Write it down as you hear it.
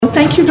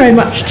you very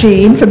much,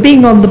 Jean, for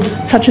being on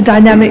such a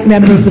dynamic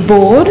member of the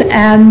board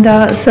and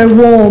so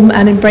warm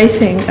and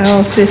embracing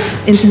of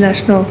this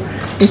International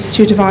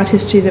Institute of Art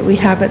History that we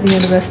have at the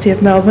University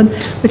of Melbourne,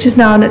 which is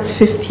now in its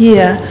 5th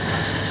year.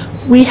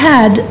 We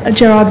had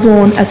Gerard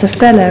Vaughan as a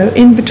fellow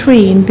in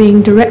between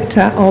being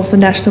director of the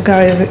National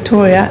Gallery of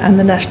Victoria and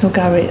the National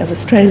Gallery of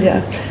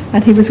Australia,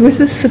 and he was with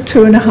us for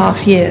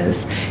 2.5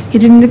 years. He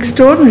did an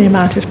extraordinary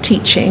amount of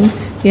teaching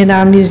in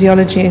our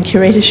museology and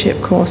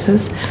curatorship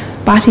courses,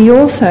 but he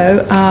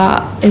also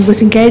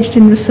was engaged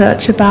in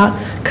research about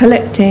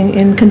collecting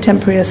in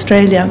contemporary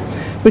Australia,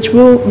 which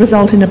will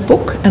result in a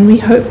book, and we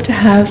hope to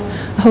have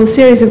a whole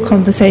series of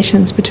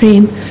conversations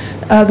between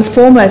the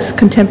foremost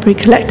contemporary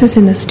collectors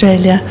in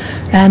Australia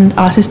and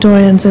art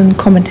historians and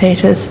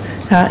commentators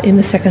in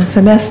the second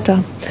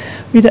semester.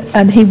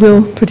 And he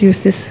will produce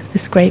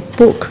this great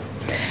book.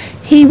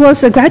 He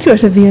was a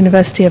graduate of the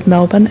University of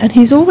Melbourne, and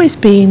he's always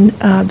been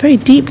very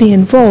deeply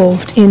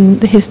involved in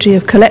the history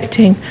of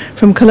collecting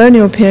from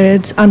colonial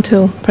periods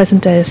until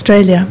present-day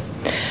Australia.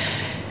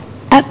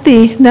 At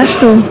the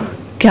National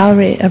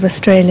Gallery of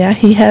Australia,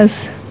 he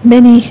has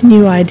many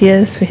new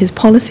ideas for his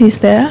policies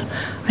there.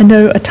 I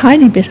know a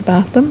tiny bit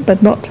about them,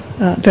 but not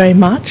very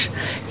much.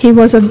 He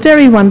was a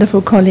very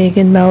wonderful colleague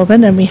in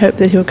Melbourne, and we hope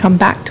that he'll come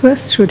back to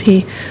us should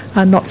he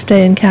not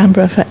stay in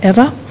Canberra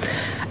forever.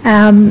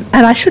 And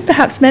I should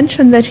perhaps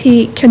mention that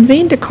he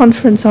convened a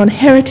conference on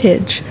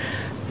heritage,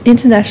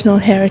 international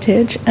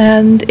heritage,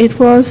 and it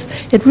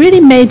really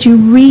made you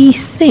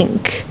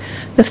rethink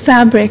the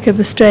fabric of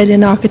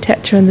Australian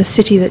architecture and the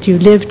city that you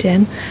lived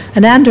in.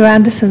 And Andrew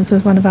Andersons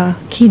was one of our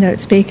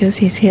keynote speakers.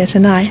 He's here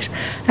tonight.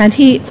 And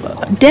he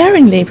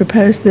daringly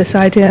proposed this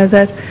idea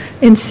that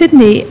in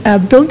Sydney,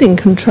 building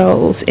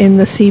controls in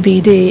the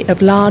CBD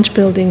of large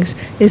buildings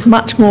is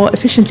much more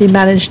efficiently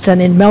managed than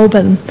in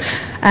Melbourne.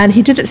 And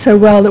he did it so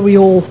well that we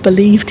all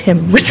believed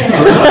him, which was...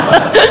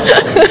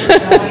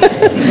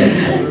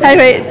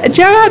 Anyway,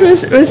 Gerard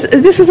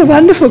this was a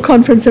wonderful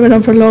conference that went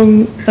on for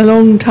a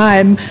long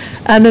time.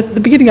 And at the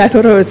beginning I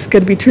thought, it's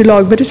going to be too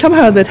long, but it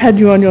somehow that had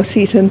you on your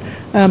seat and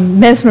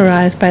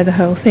mesmerised by the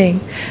whole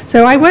thing.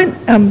 So I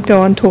won't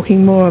go on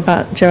talking more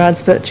about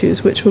Gerard's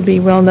virtues, which will be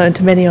well known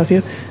to many of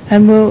you,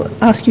 and we'll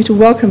ask you to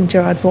welcome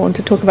Gerard Vaughan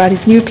to talk about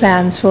his new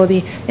plans for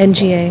the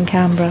NGA in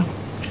Canberra.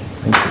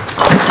 Thank you.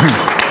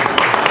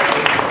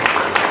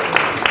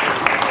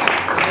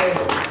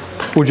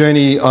 Well,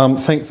 Janie,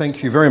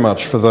 thank you very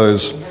much for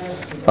those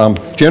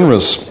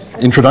generous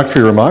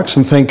introductory remarks,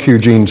 and thank you,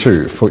 Jean,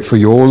 too, for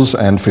yours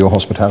and for your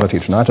hospitality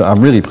tonight.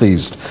 I'm really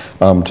pleased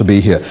to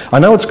be here. I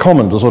know it's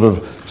common to sort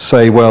of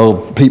say,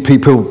 well,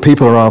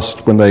 people are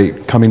asked when they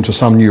come into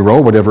some new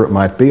role, whatever it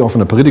might be,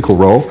 often a political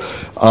role,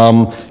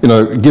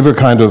 give a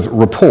kind of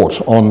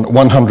report on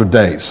 100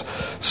 days.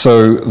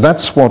 So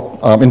that's what,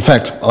 in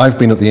fact, I've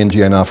been at the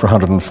NGA now for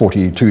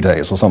 142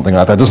 days or something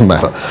like that. It doesn't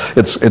matter.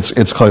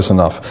 It's close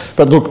enough.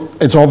 But look,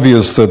 it's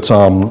obvious that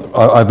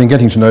I've been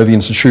getting to know the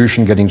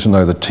institution, getting to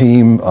know the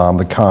team,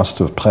 the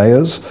cast of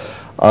players,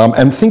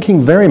 and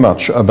thinking very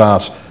much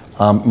about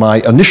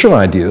my initial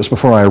ideas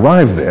before I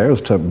arrived there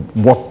as to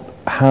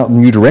how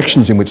new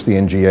directions in which the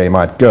NGA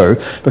might go,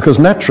 because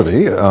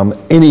naturally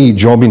any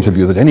job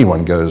interview that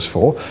anyone goes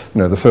for,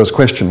 the first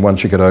question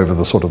once you get over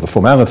the sort of the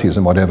formalities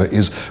and whatever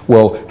is,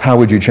 well, how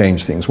would you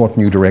change things? What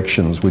new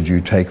directions would you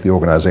take the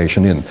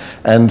organisation in?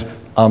 And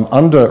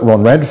under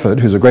Ron Radford,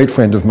 who's a great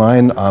friend of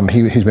mine,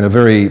 he's been a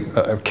very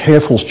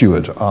careful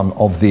steward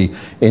of the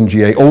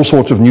NGA. All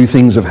sorts of new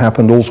things have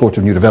happened, all sorts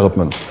of new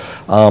developments.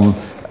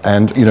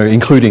 And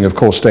including, of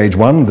course, stage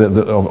one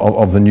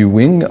of the new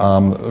wing,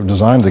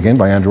 designed again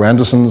by Andrew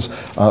Andersons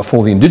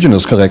for the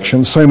Indigenous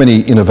collection. So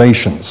many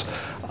innovations,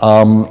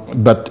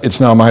 but it's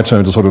now my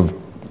turn to sort of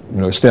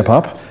step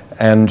up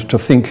and to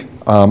think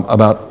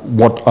about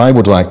what I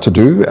would like to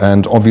do.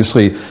 And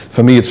obviously,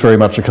 for me, it's very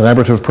much a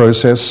collaborative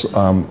process.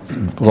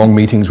 Long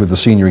meetings with the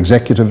senior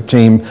executive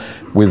team,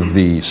 with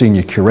the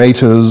senior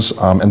curators,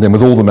 and then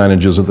with all the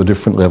managers at the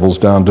different levels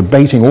down,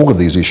 debating all of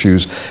these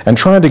issues and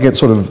trying to get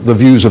sort of the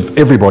views of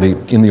everybody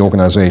in the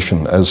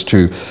organisation as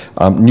to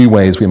new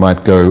ways we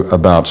might go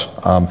about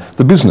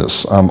the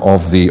business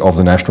of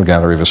the National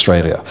Gallery of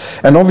Australia.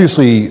 And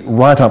obviously,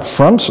 right up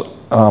front,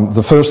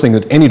 the first thing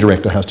that any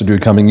director has to do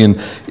coming in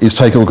is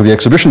take a look at the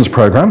exhibitions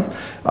program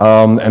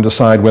and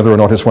decide whether or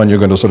not it's one you're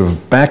going to sort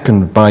of back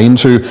and buy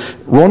into.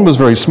 Ron was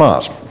very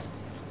smart.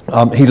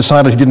 He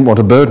decided he didn't want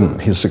to burden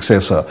his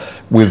successor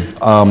with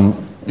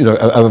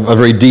a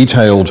very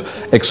detailed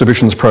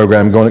exhibitions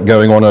program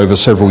going on over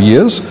several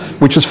years,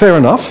 which is fair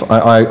enough.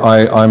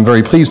 I'm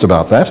very pleased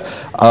about that.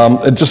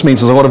 It just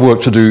means there's a lot of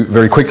work to do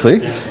very quickly.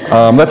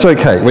 That's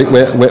okay.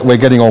 We're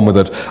getting on with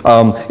it.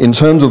 In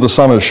terms of the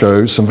summer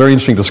shows, some very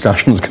interesting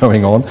discussions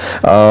going on.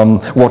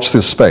 Watch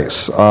this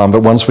space.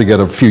 But once we get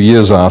a few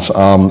years out,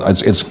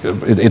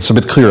 it's a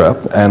bit clearer,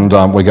 and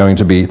there's going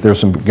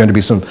to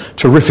be some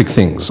terrific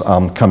things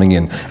coming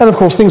in. And of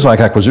course, things like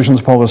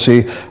acquisitions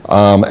policy.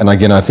 And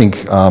again, I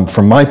think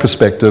from my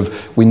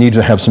perspective, we need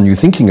to have some new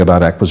thinking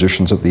about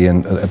acquisitions at the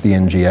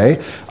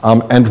NGA.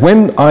 And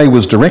when I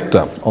was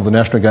director of the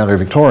National Gallery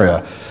of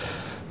Victoria,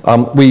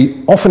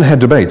 we often had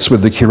debates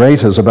with the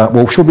curators about,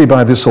 well, should we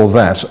buy this or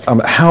that?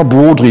 How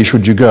broadly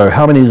should you go?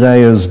 How many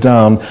layers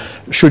down?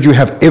 Should you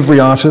have every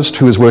artist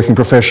who is working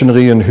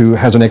professionally and who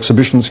has an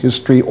exhibitions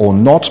history or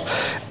not?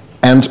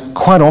 And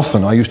quite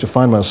often I used to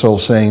find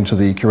myself saying to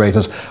the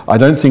curators, I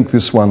don't think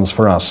this one's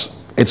for us.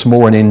 It's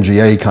more an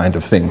NGA kind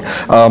of thing.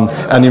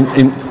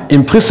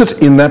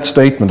 Implicit in that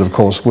statement, of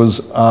course, was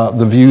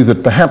the view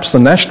that perhaps the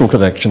National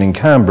Collection in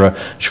Canberra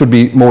should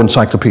be more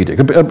encyclopedic.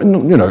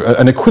 You know,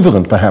 an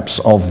equivalent perhaps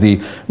of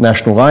the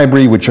National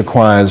Library, which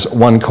acquires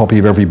one copy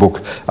of every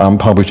book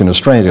published in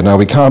Australia. Now,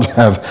 we can't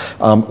have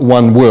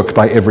one work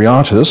by every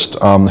artist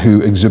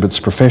who exhibits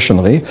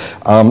professionally,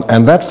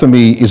 and that for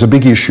me is a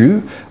big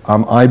issue.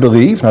 I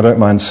believe, and I don't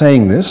mind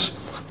saying this,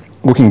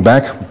 looking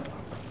back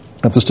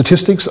at the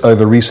statistics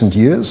over recent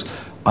years,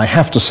 I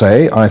have to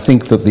say I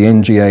think that the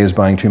NGA is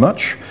buying too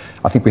much.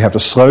 I think we have to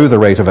slow the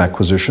rate of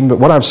acquisition. But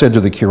what I've said to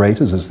the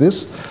curators is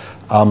this: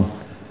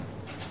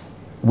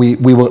 we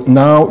will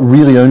now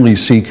really only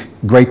seek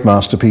great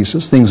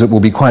masterpieces, things that will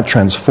be quite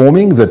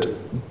transforming. That,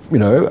 you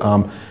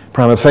know,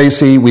 prima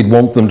facie, we'd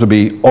want them to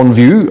be on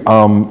view,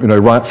 you know,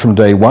 right from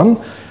day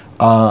one.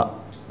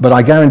 But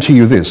I guarantee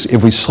you this,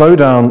 if we slow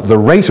down the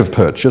rate of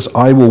purchase,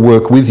 I will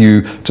work with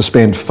you to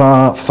spend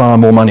far, far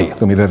more money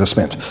than we've ever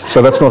spent.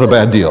 So that's not a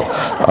bad deal.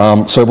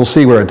 So we'll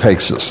see where it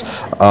takes us.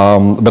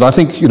 But I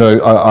think, you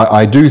know,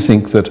 I do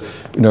think that,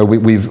 you know,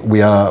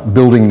 we are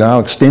building now,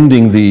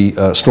 extending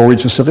the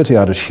storage facility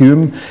out at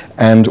Hume,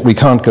 and we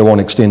can't go on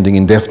extending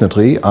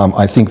indefinitely.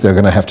 I think there are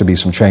going to have to be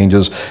some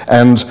changes.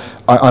 And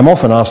I'm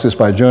often asked this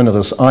by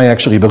journalists. I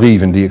actually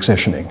believe in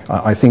deaccessioning.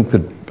 I think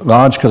that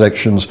large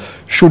collections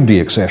should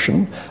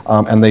deaccession,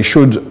 and they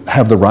should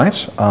have the right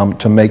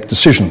to make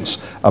decisions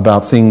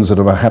about things that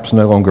are perhaps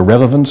no longer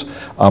relevant,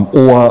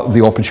 or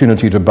the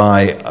opportunity to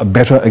buy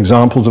better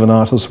examples of an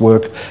artist's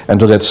work and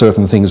to let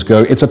certain things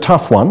go. It's a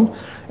tough one.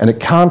 And it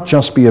can't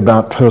just be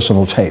about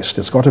personal taste.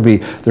 There's got to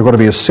be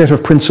a set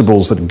of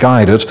principles that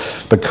guide it,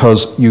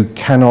 because you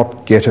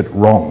cannot get it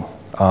wrong.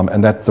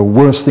 And that the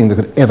worst thing that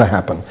could ever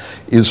happen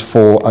is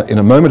for, in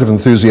a moment of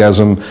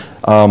enthusiasm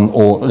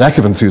or lack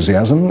of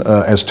enthusiasm,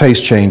 as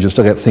taste changes,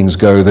 to let things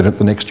go that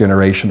the next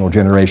generation or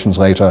generations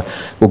later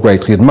will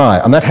greatly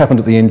admire. And that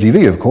happened at the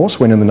NGV, of course,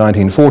 when in the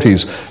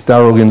 1940s,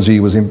 Darrell Lindsay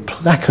was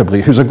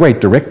implacably, who's a great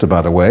director,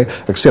 by the way,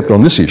 except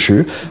on this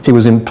issue, he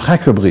was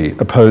implacably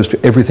opposed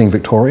to everything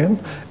Victorian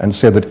and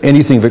said that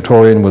anything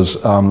Victorian was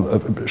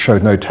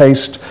showed no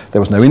taste, there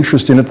was no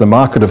interest in it. The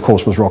market, of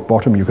course, was rock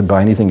bottom. You could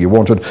buy anything you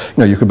wanted. You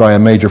know, you could buy a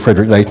major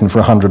Frederick Leighton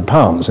for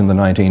 £100 in the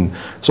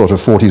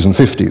 1940s and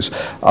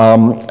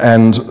 50s.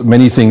 And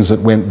many things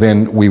that went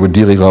then we would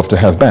dearly love to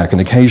have back.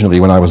 And occasionally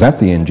when I was at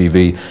the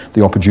NGV,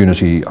 the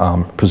opportunity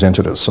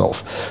presented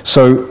itself.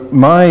 So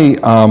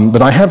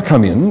but I have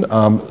come in,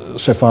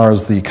 so far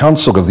as the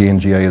council of the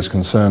NGA is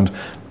concerned,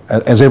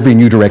 as every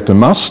new director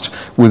must,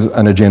 with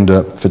an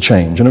agenda for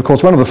change. And of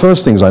course, one of the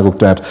first things I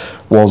looked at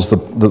was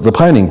the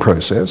planning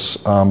process,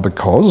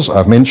 because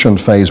I've mentioned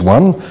phase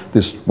one,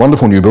 this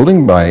wonderful new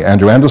building by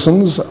Andrew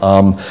Anderson's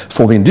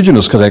for the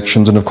Indigenous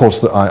collections, and of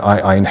course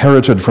I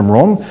inherited from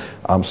Ron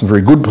some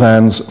very good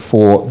plans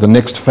for the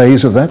next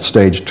phase of that,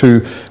 stage 2,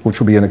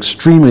 which will be an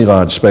extremely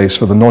large space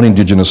for the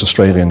non-Indigenous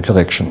Australian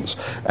collections.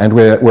 And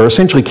we're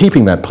essentially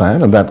keeping that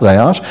plan and that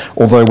layout,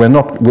 although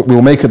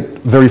we'll make it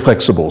very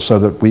flexible so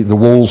that the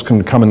walls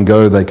can come and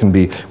go,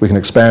 we can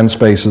expand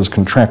spaces,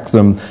 contract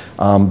them,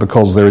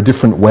 because there are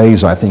different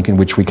ways, I think, in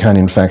which we can,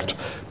 in fact,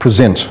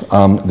 present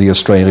the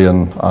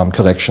Australian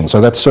collection. So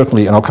that's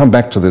certainly, and I'll come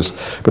back to this,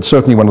 but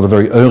certainly one of the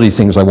very early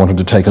things I wanted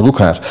to take a look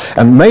at.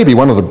 And maybe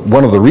one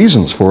of the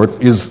reasons for it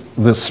is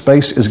the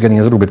space is getting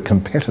a little bit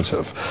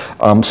competitive.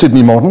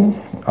 Sydney Modern,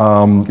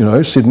 you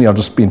know, Sydney, I've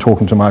just been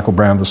talking to Michael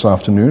Brown this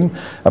afternoon,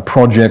 a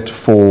project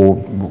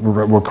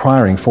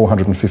requiring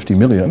 $450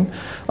 million.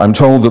 I'm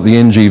told that the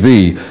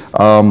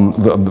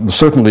NGV,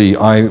 certainly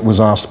I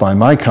was asked by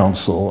my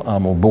council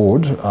or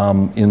board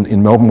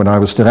in Melbourne when I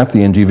was still at the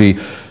NGV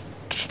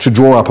to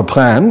draw up a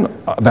plan.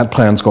 That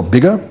plan's got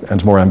bigger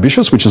and more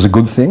ambitious, which is a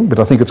good thing, but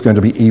I think it's going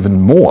to be even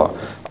more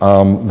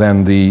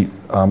than the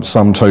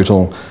sum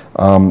total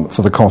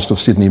for the cost of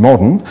Sydney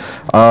Modern.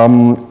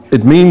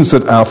 It means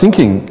that our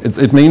thinking,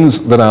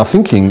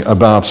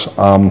 about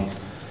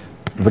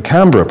the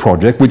Canberra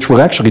project, which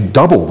will actually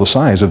double the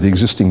size of the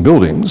existing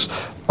buildings,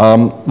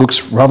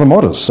 looks rather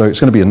modest. So it's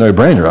going to be a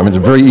no-brainer. I mean,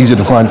 it's very easy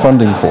to find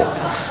funding for.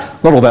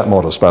 Not all that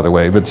modest, by the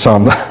way, but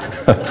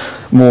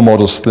more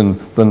modest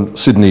than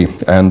Sydney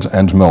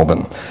and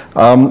Melbourne.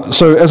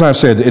 So as I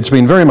said, it's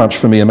been very much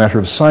for me a matter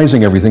of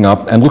sizing everything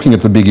up and looking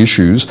at the big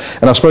issues.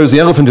 And I suppose the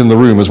elephant in the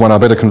room is one I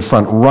better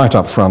confront right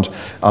up front,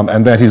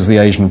 and that is the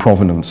Asian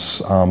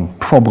provenance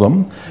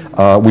problem,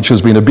 which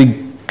has been a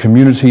big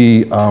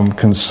community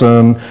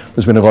concern.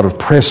 There's been a lot of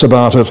press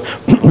about it,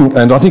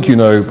 and I think you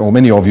know, or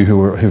many of you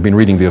who've been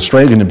reading The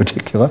Australian in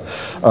particular,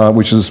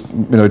 which has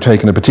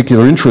taken a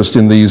particular interest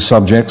in these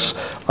subjects.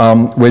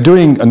 We're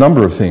doing a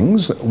number of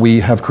things. We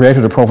have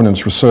created a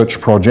provenance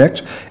research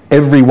project,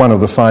 Every one of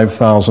the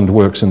 5,000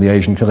 works in the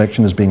Asian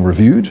collection is being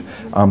reviewed,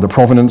 the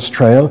provenance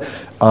trail.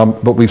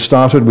 But we've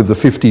started with the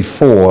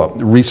 54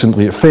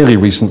 fairly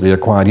recently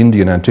acquired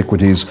Indian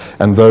antiquities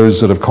and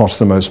those that have cost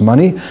the most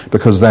money,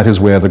 because that is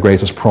where the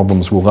greatest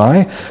problems will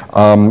lie.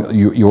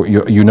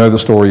 You know the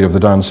story of the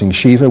Dancing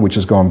Shiva, which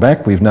has gone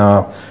back. We've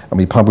now, and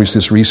we published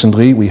this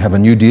recently, we have a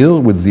new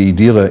deal with the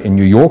dealer in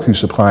New York who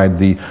supplied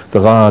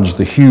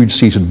the huge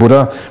seated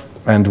Buddha,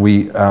 and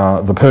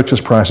the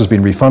purchase price has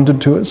been refunded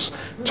to us.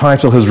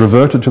 Title has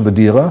reverted to the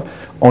dealer,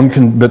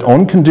 but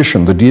on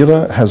condition the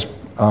dealer has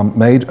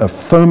made a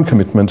firm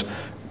commitment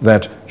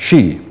that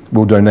she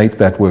will donate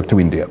that work to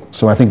India.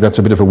 So I think that's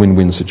a bit of a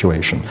win-win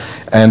situation.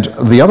 And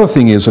the other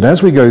thing is that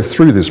as we go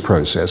through this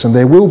process, and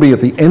there will be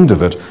at the end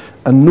of it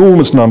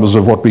enormous numbers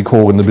of what we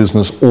call in the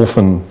business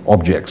orphan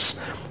objects,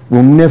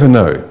 we'll never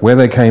know where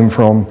they came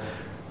from,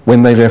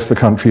 when they left the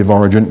country of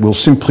origin. We'll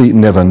simply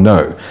never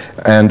know.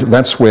 And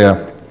that's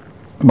where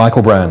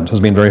Michael Brand has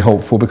been very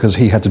helpful, because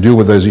he had to deal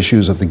with those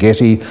issues at the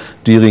Getty,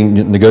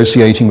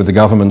 negotiating with the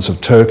governments of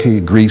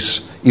Turkey,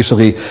 Greece,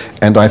 Italy,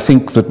 and I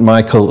think that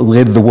Michael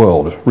led the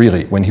world,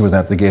 really, when he was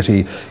at the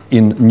Getty,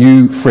 in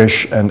new,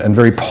 fresh, and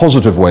very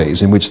positive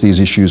ways in which these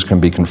issues can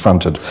be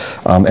confronted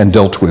and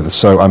dealt with.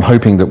 So I'm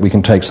hoping that we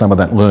can take some of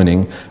that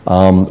learning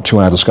to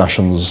our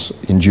discussions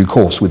in due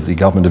course with the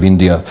government of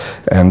India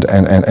and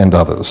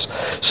others.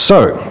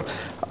 So,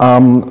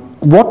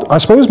 what I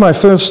suppose my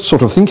first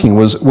sort of thinking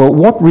was, well,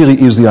 what really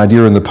is the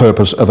idea and the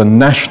purpose of a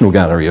national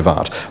gallery of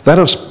art? That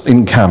is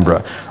in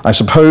Canberra. I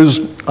suppose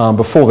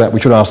before that we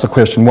should ask the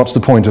question, what's the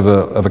point of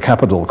a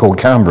capital called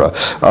Canberra,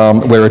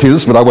 where it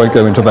is, but I won't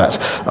go into that.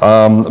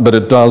 But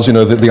it does,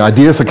 the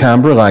idea for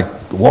Canberra, like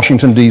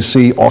Washington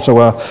DC,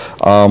 Ottawa,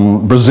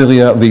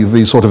 Brasilia,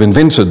 these sort of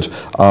invented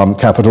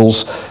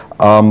capitals,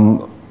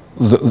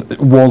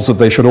 was that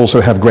they should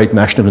also have great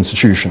national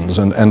institutions,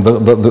 and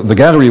the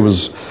gallery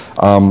was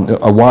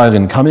a while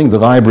in coming. The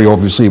library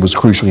obviously was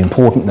crucially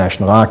important,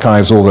 National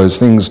Archives, all those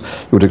things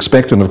you would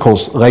expect, and of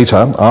course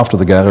later, after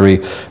the gallery,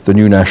 the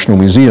new National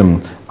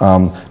Museum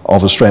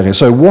of Australia.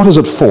 So what is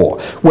it for?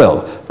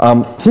 Well,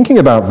 thinking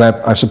about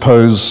that, I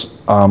suppose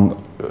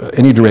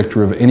any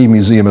director of any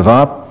museum of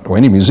art or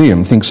any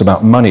museum thinks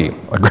about money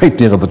a great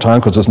deal of the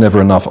time, because there's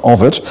never enough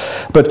of it.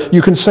 But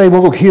you can say,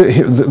 well, look, here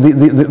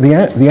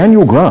the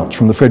annual grant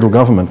from the federal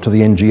government to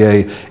the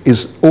NGA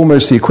is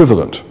almost the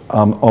equivalent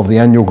of the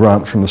annual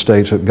grant from the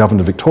state government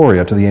of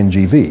Victoria to the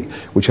NGV,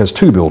 which has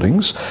 2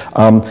 buildings,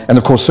 and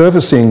of course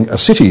servicing a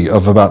city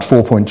of about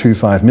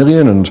 4.25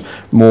 million and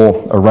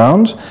more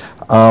around.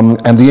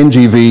 And the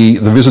NGV,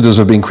 the visitors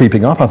have been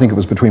creeping up. I think it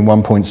was between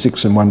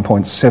 1.6 and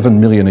 1.7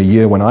 million a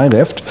year when I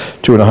left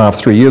 2.5,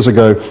 3 years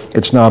ago.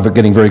 It's now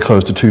getting very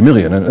close to 2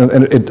 million.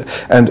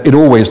 And it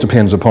always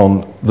depends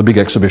upon the big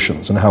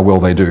exhibitions and how well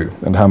they do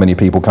and how many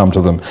people come to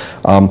them.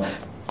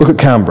 Look at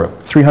Canberra,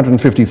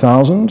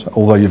 350,000,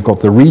 although you've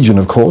got the region,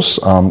 of course,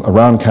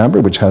 around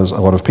Canberra, which has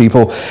a lot of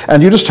people,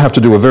 and you just have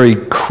to do a very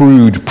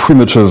crude,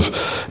 primitive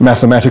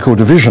mathematical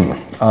division,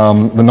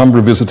 the number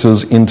of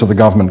visitors into the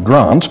government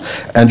grant,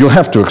 and you'll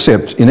have to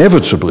accept,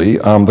 inevitably,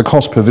 the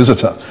cost per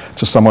visitor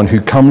to someone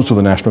who comes to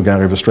the National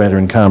Gallery of Australia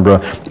in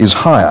Canberra is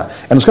higher.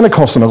 And it's going to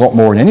cost them a lot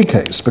more in any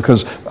case,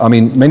 because,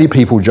 many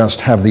people just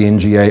have the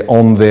NGA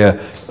on their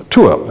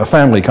tour. A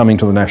family coming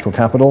to the National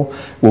Capital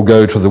will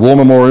go to the War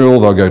Memorial,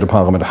 they'll go to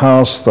Parliament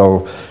House,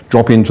 they'll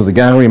drop into the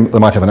gallery, they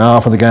might have an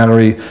hour for the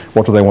gallery.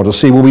 What do they want to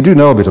see? Well, we do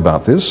know a bit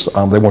about this.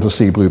 They want to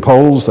see Blue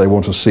Poles, they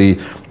want to see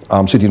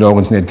Sidney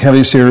Nolan's Ned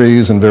Kelly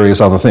series and various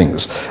other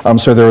things.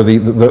 So there are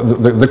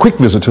the quick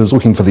visitors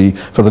looking for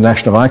the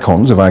national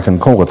icons, if I can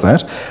call it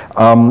that.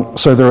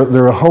 So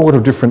there are a whole lot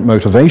of different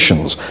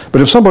motivations.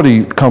 But if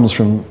somebody comes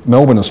from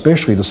Melbourne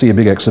especially to see a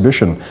big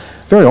exhibition,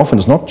 very often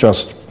it's not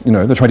just the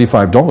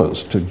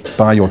 $25 to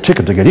buy your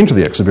ticket to get into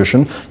the exhibition.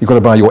 You've got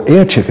to buy your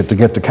air ticket to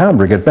get to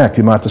Canberra, get back.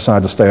 You might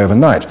decide to stay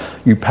overnight.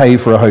 You pay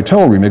for a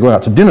hotel room, you go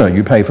out to dinner,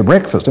 you pay for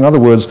breakfast. In other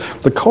words,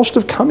 the cost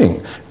of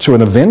coming to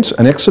an event,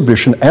 an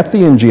exhibition at the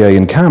NGA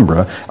in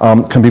Canberra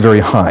can be very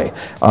high.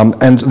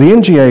 And the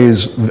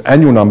NGA's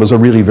annual numbers are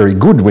really very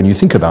good when you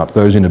think about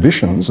those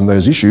inhibitions and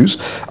those issues.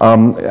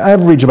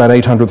 Average about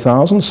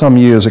 800,000. Some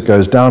years it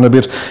goes down a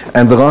bit.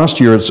 And the last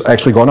year it's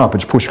actually gone up.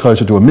 It's pushed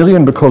closer to 1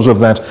 million because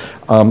of that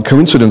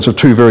coincidence of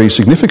 2 very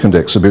significant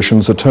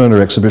exhibitions, the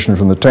Turner exhibition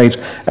from the Tate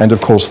and, of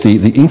course,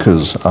 the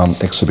Incas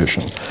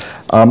exhibition.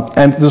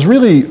 And there's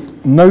really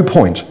no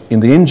point in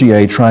the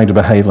NGA trying to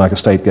behave like a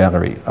state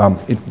gallery.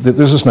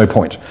 There's just no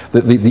point.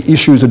 The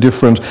issues are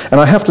different. And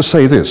I have to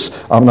say this,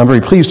 and I'm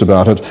very pleased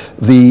about it,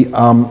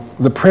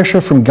 the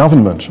pressure from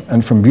government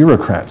and from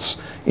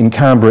bureaucrats in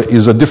Canberra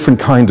is a different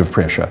kind of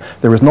pressure.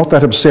 There is not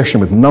that obsession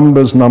with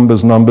numbers,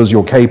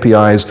 your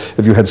KPIs.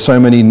 If you had so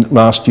many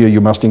last year, you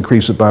must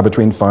increase it by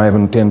between 5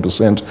 and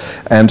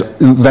 10%, and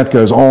that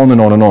goes on and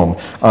on and on.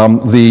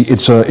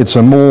 It's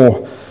a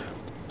more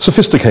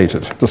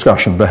sophisticated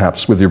discussion,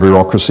 perhaps, with your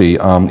bureaucracy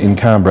in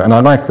Canberra, and I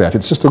like that.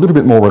 It's just a little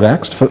bit more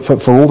relaxed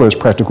for all those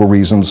practical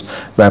reasons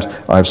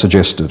that I've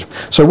suggested.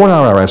 So what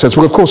are our assets?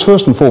 Well, of course,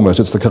 first and foremost,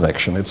 it's the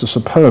collection. It's a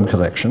superb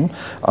collection.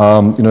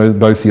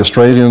 Both the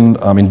Australian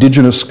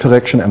Indigenous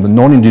collection and the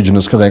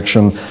non-Indigenous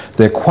collection,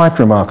 they're quite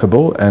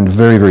remarkable and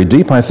very, very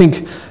deep. I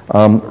think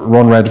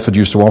Ron Radford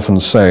used to often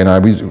say, and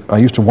I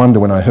used to wonder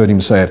when I heard him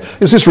say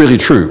it, is this really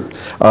true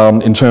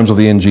in terms of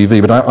the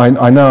NGV? But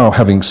I now,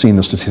 having seen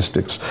the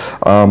statistics,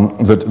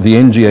 that the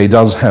NGA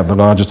does have the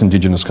largest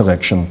Indigenous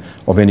collection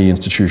of any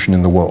institution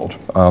in the world,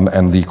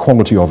 and the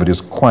quality of it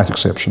is quite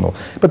exceptional.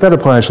 But that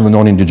applies to the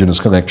non-Indigenous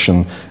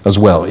collection as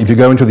well. If you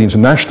go into the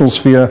international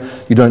sphere,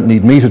 you don't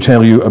need me to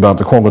tell you about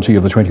the quality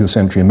of the 20th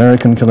century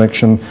American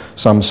collection.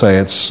 Some say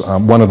it's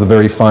one of the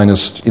very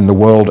finest in the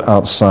world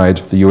outside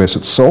the US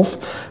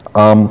itself.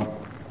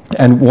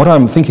 And what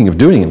I'm thinking of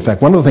doing, in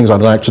fact, one of the things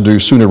I'd like to do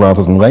sooner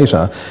rather than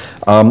later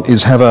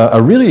is have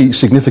a really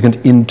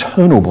significant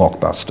internal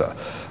blockbuster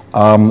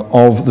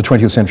of the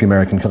 20th century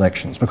American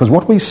collections. Because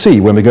what we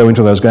see when we go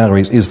into those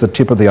galleries is the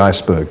tip of the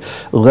iceberg.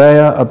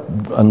 Layer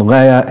and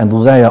layer and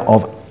layer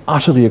of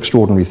utterly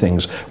extraordinary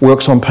things.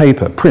 Works on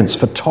paper, prints,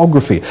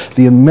 photography.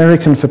 The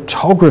American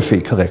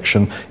photography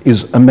collection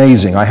is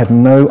amazing. I had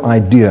no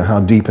idea how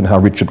deep and how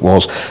rich it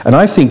was. And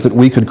I think that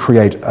we could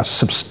create a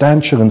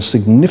substantial and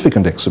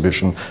significant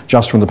exhibition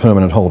just from the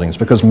permanent holdings,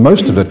 because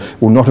most of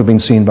it will not have been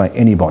seen by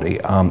anybody.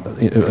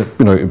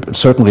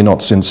 Certainly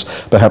not since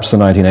perhaps the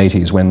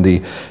 1980s when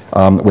the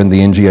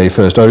NGA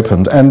first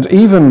opened. And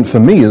even for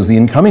me as the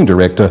incoming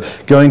director,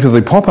 going to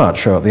the pop art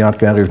show at the Art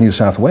Gallery of New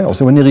South Wales,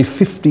 there were nearly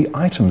 50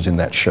 items in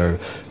that show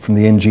from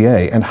the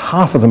NGA, and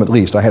half of them at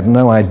least, I had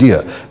no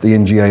idea the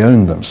NGA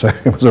owned them, so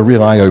it was a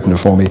real eye-opener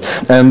for me.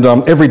 And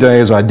every day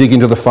as I dig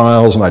into the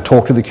files and I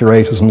talk to the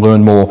curators and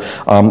learn more,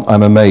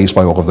 I'm amazed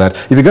by all of that.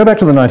 If you go back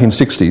to the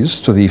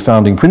 1960s, to the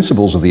founding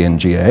principles of the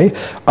NGA,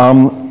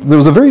 there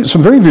was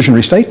some very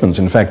visionary statements,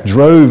 in fact,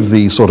 drove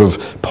the sort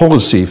of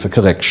policy for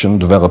collection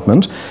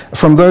development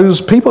from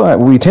those people that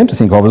we tend to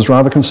think of as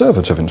rather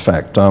conservative, in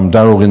fact,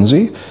 Darrell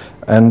Lindsay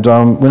and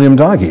William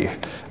Dargie.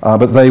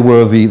 But they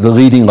were the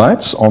leading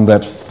lights on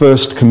that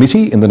first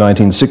committee in the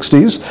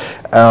 1960s,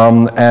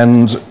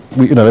 and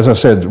as I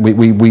said,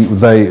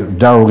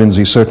 Darrell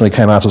Lindsay certainly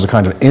came out as a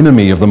kind of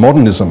enemy of the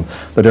modernism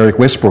that Eric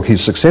Westbrook,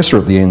 his successor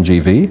at the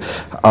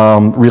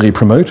NGV, really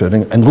promoted,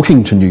 and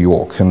looking to New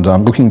York and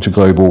looking to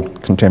global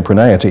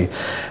contemporaneity.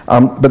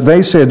 But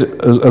they said,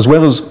 as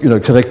well as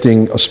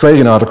collecting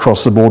Australian art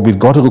across the board, we've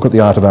got to look at the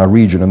art of our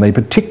region, and they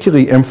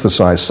particularly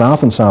emphasised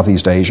South and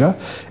Southeast Asia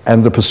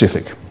and the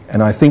Pacific.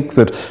 And I think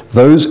that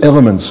those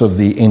elements of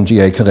the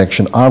NGA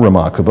collection are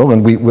remarkable,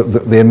 and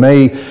there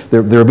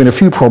have been a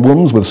few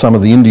problems with some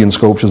of the Indian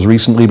sculptures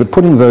recently, but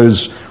putting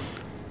those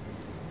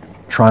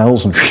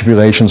trials and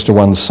tribulations to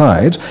one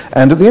side,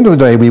 and at the end of the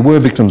day, we were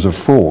victims of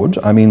fraud.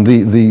 I mean,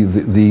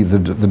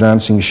 the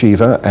dancing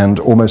Shiva and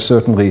almost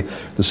certainly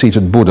the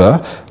seated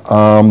Buddha,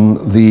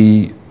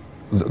 the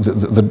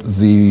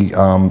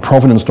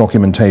provenance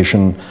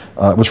documentation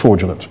was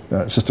fraudulent.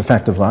 It's just a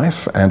fact of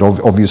life, and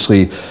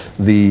obviously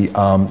the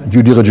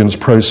due diligence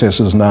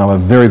processes now are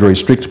very, very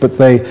strict, but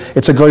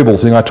it's a global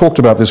thing. I talked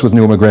about this with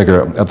Neil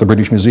McGregor at the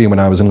British Museum when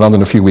I was in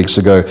London a few weeks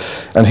ago,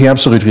 and he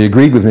absolutely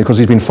agreed with me because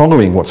he's been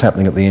following what's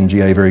happening at the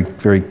NGA very,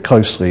 very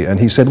closely, and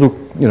he said, look,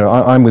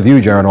 I'm with you,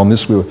 Jaron, on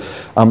this,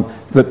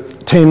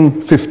 that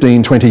 10,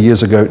 15, 20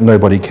 years ago,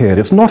 nobody cared.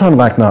 It's not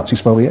unlike Nazi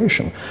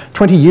spoliation.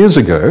 20 years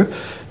ago,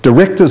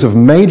 directors of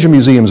major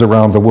museums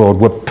around the world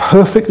were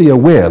perfectly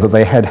aware that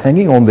they had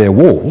hanging on their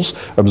walls,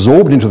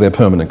 absorbed into their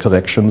permanent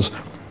collections,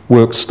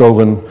 works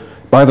stolen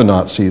by the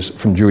Nazis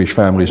from Jewish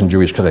families and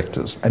Jewish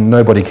collectors, and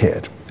nobody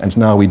cared. And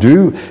now we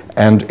do,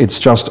 and it's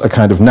just a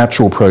kind of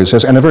natural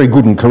process, and a very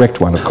good and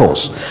correct one, of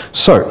course.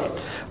 So,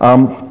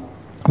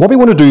 what we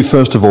want to do,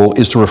 first of all,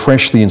 is to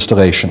refresh the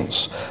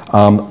installations.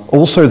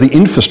 Also, the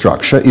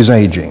infrastructure is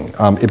aging.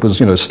 It was,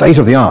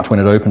 state-of-the-art when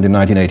it opened in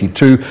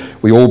 1982.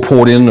 We all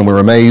poured in and were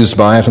amazed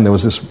by it, and there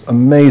was this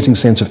amazing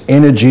sense of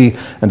energy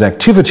and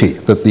activity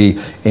that the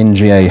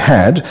NGA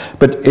had,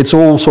 but it's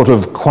all sort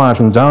of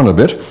quietened down a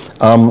bit.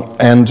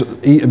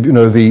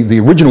 The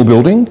original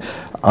building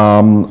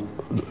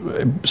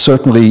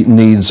certainly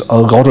needs a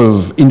lot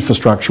of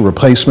infrastructure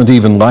replacement,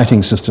 even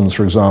lighting systems,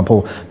 for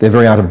example. They're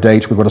very out of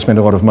date. We've got to spend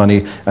a lot of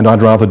money, and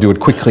I'd rather do it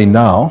quickly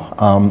now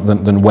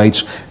than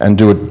wait and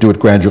do it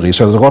gradually.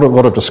 So there's a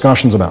lot of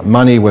discussions about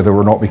money, whether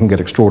or not we can get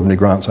extraordinary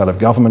grants out of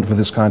government for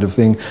this kind of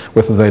thing,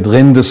 whether they'd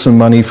lend us some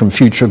money from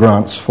future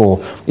grants for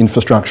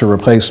infrastructure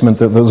replacement.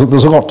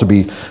 There's a lot to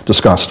be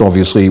discussed,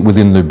 obviously,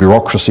 within the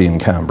bureaucracy in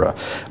Canberra.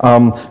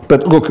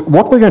 But look,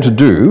 what we're going to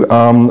do,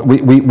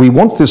 we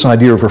want this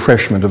idea of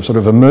refreshment, of sort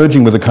of emerging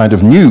with a kind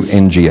of new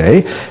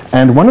NGA,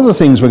 and one of the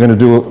things we're going to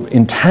do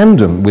in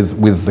tandem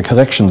with the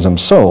collections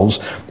themselves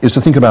is to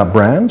think about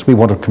brands. We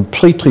want to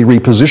completely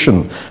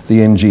reposition the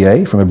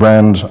NGA from a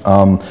brand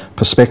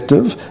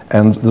perspective,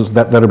 and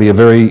that'll be a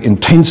very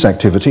intense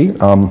activity.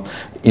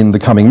 in the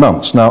coming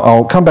months. Now,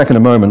 I'll come back in a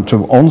moment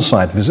to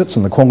on-site visits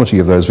and the quality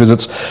of those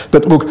visits,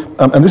 but look,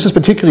 and this is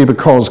particularly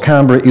because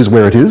Canberra is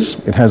where it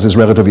is. It has this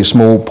relatively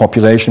small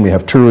population. We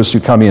have tourists who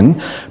come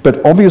in,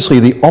 but obviously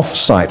the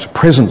off-site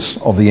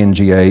presence of the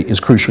NGA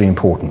is crucially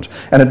important,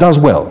 and it does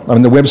well. I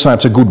mean, the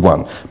website's a good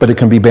one, but it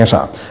can be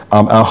better.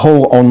 Our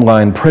whole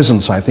online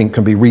presence, I think,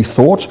 can be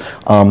rethought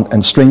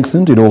and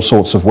strengthened in all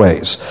sorts of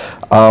ways.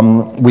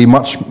 We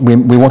want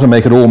to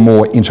make it all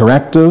more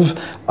interactive.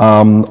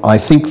 I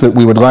think that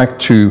we would like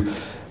to,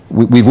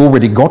 we've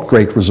already got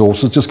great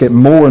resources, just get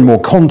more and more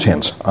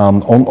content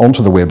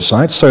onto the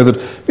website so that,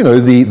 you know,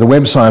 the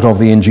website of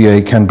the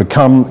NGA can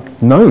become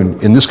known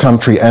in this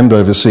country and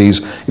overseas.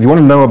 If you want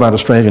to know about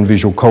Australian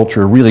visual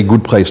culture, a really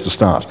good place to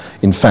start,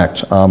 in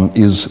fact,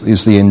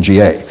 is the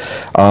NGA.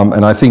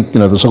 And I think, you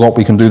know, there's a lot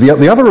we can do.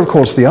 The other, of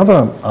course, the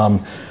other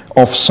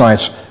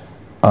off-site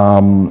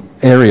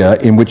area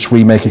in which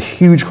we make a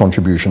huge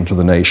contribution to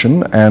the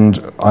nation,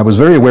 and I was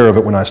very aware of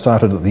it when I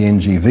started at the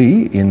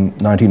NGV in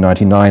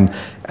 1999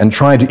 and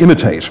tried to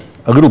imitate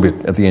a little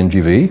bit at the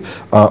NGV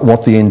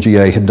what the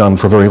NGA had done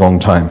for a very long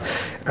time.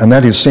 And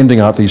that is sending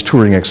out these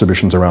touring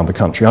exhibitions around the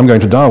country. I'm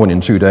going to Darwin in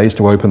 2 days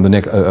to open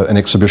an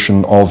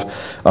exhibition of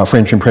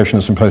French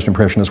Impressionist and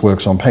Post-Impressionist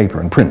works on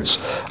paper and prints.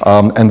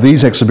 And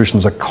these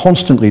exhibitions are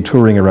constantly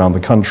touring around the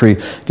country,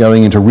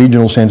 going into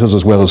regional centres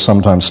as well as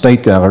sometimes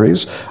state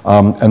galleries,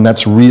 and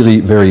that's really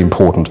very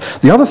important.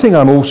 The other thing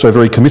I'm also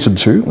very committed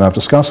to, and I've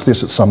discussed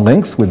this at some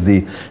length with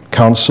the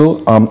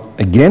Council,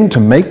 again, to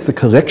make the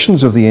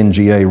collections of the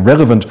NGA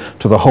relevant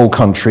to the whole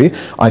country,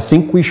 I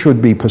think we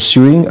should be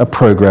pursuing a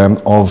program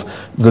of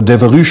the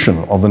devolution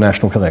of the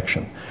National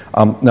Collection.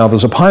 Now,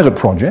 there's a pilot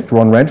project.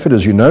 Ron Radford,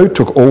 as you know,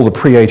 took all the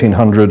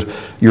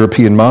pre-1800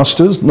 European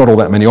masters, not all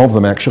that many of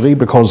them actually,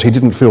 because he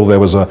didn't feel there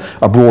was a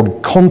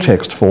broad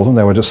context for them.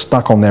 They were just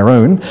stuck on their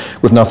own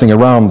with nothing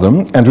around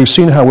them. And we've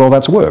seen how well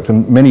that's worked.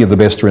 And many of the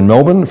best are in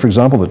Melbourne, for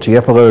example, the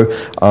Tiepolo,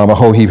 a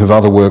whole heap of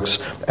other works.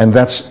 And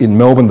that's in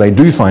Melbourne, they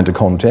do find a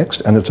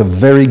context, and it's a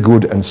very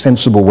good and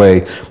sensible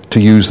way to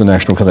use the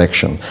National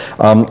Collection.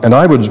 And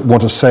I would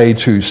want to say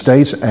to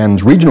state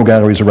and regional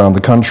galleries around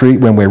the country,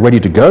 when we're ready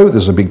to go,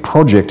 there's a big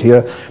project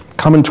here,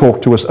 come and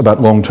talk to us about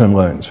long-term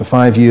loans for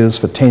 5 years,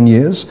 for 10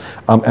 years,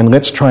 and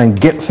let's try and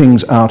get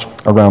things out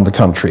around the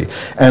country.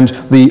 And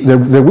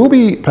there will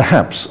be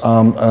perhaps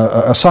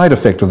a side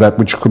effect of that,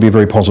 which could be a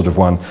very positive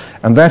one,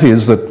 and that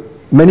is that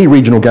many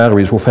regional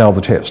galleries will fail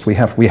the test. We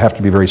have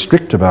to be very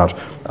strict about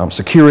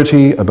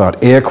security,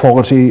 about air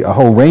quality, a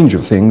whole range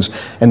of things,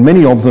 and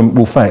many of them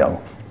will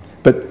fail.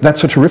 But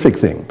that's a terrific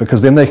thing,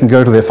 because then they can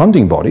go to their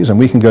funding bodies and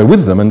we can go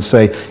with them and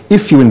say,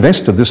 if you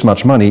invested this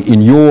much money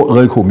in your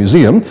local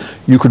museum,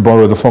 you could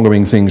borrow the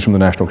following things from the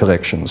National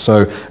Collection.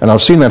 So, and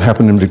I've seen that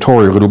happen in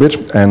Victoria a little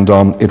bit, and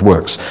it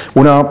works.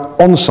 Well, now,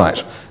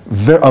 on-site,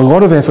 a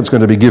lot of effort's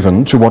going to be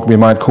given to what we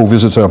might call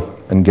visitor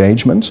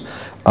engagement.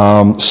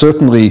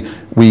 Certainly,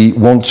 we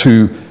want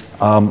to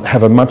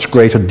have a much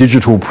greater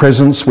digital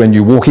presence when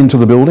you walk into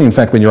the building, in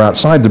fact when you're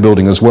outside the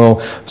building as well,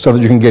 so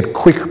that you can get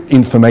quick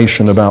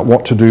information about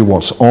what to do,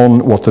 what's on,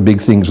 what the big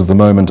things of the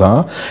moment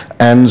are.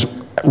 And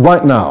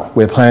right now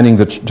we're planning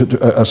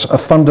a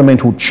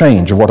fundamental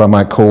change of what I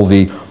might call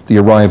the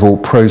arrival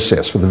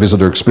process for the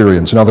visitor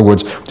experience. In other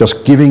words,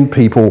 just giving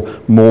people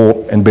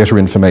more and better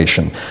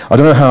information. I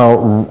don't know how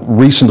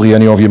recently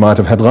any of you might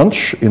have had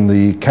lunch in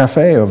the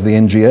cafe of the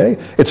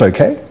NGA. It's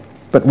okay,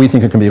 but we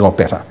think it can be a lot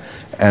better.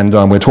 And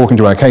we're talking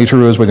to our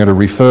caterers, we're going to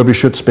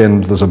refurbish it,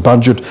 there's a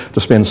budget to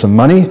spend some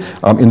money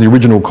in the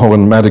original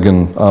Colin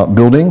Madigan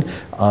building,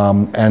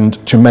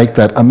 and to make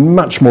that a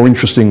much more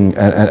interesting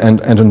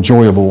and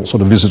enjoyable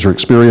sort of visitor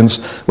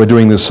experience. We're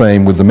doing the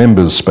same with the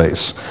members'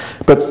 space.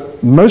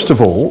 But most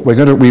of all,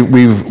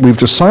 we've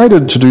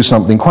decided to do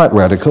something quite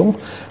radical,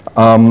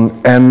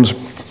 and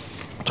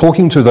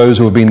talking to those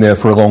who have been there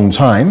for a long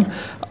time,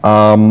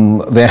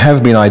 there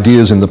have been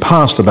ideas in the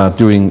past about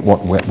doing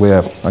what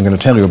I'm going to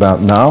tell you about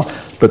now,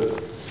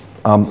 but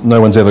no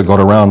one's ever got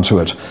around to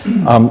it.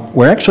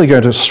 We're actually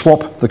going to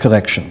swap the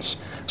collections.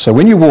 So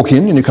when you walk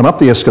in and you come up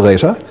the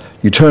escalator,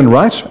 you turn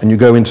right and you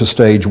go into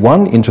stage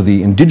 1, into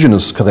the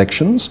Indigenous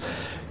collections.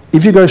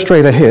 If you go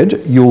straight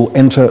ahead, you'll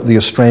enter the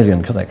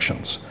Australian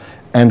collections.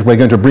 And we're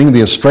going to bring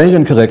the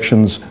Australian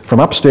collections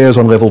from upstairs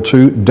on level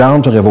 2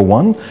 down to level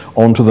 1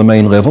 onto the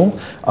main level.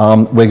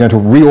 We're going to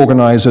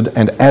reorganise it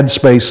and add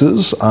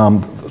spaces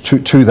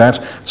to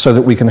that so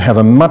that we can have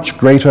a much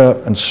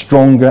greater and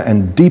stronger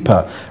and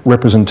deeper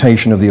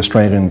representation of the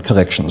Australian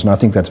collections. And I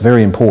think that's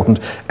very important.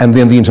 And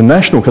then the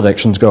international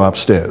collections go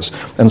upstairs.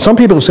 And some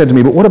people have said to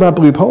me, but what about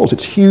Blue Poles?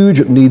 It's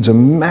huge, it needs a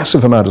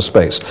massive amount of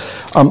space.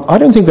 I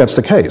don't think that's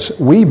the case.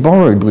 We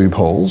borrowed Blue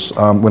Poles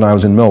when I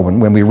was in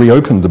Melbourne, when we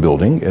reopened the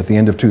building at the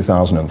end of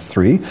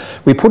 2003.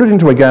 We put it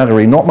into a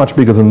gallery not much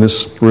bigger than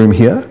this room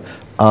here,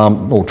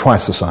 or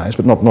twice the size,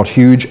 but not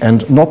huge,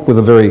 and not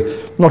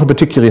a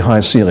particularly high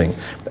ceiling.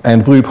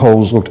 and Blue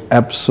Poles looked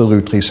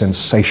absolutely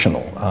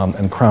sensational,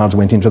 and crowds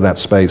went into that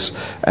space,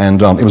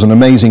 and it was an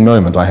amazing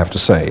moment, I have to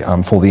say,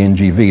 for the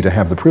NGV to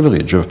have the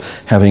privilege of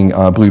having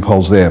Blue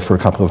Poles there for a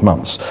couple of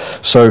months.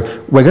 So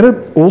we're going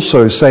to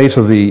also say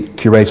to the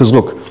curators,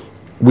 look,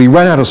 we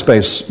ran out of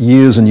space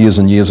years and years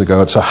and years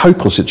ago. It's a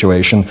hopeless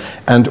situation,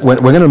 and we're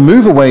going to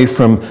move away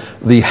from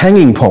the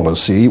hanging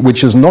policy,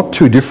 which is not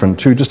too different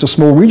to just a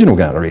small regional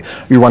gallery.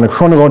 You run a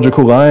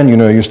chronological line, you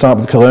know, you start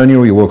with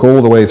colonial, you work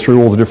all the way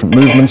through all the different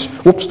movements,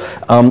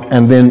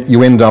 and then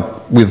you end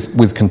up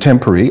with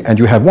contemporary, and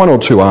you have one or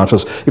two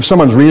artists. If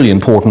someone's really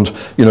important,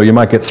 you know, you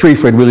might get 3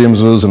 Fred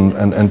Williamses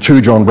and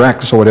 2 John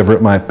Bracks or whatever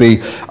it might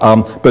be,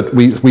 but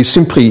we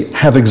simply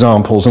have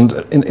examples, and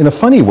in a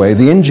funny way,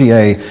 the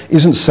NGA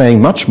isn't saying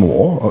much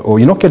more, or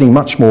you're not getting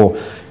much more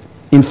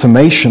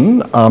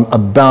information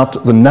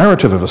about the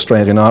narrative of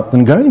Australian art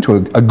than going to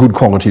a good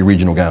quality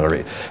regional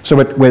gallery. So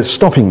we're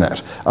stopping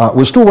that.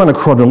 We'll still run a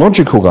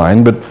chronological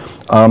line, but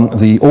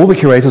all the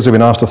curators have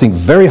been asked to think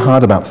very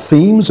hard about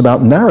themes,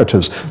 about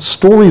narratives,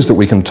 stories that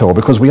we can tell,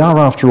 because we are,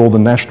 after all, the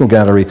National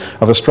Gallery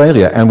of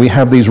Australia, and we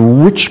have these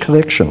rich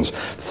collections,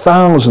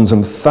 thousands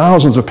and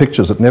thousands of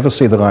pictures that never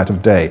see the light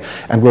of day.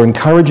 And we're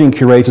encouraging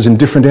curators in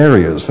different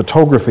areas,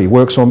 photography,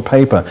 works on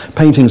paper,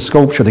 painting,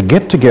 sculpture, to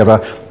get together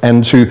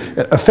and to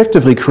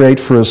effectively create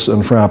for us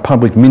and for our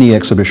public mini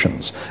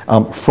exhibitions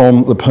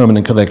from the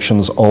permanent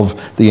collections of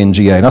the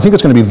NGA. And I think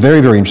it's going to be very,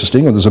 very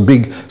interesting. And there's a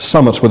big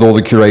summit with all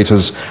the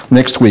curators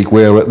next week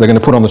where they're going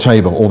to put on the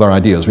table all their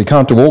ideas. We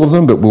can't do all of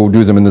them, but we'll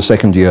do them in the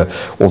second year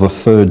or the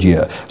third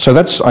year. So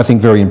that's, I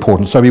think, very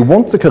important. So we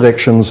want the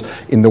collections,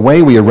 in the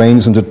way we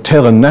arrange them, to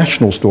tell a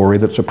national story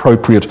that's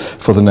appropriate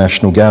for the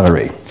National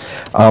Gallery.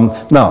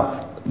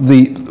 Now,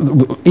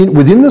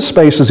 within the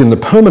spaces in the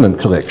permanent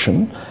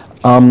collection,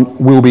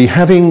 we'll be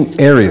having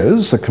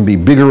areas that can be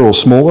bigger or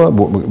smaller.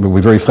 We'll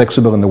be very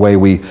flexible in the way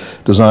we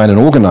design and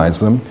organise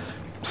them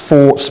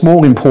for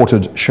small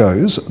imported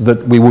shows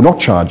that we will not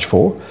charge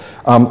for.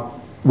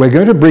 We're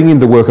going to bring in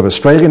the work of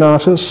Australian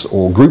artists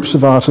or groups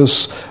of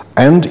artists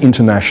and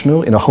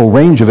international in a whole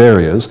range of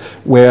areas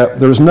where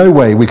there is no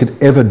way we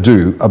could ever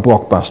do a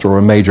blockbuster or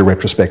a major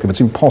retrospective.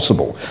 It's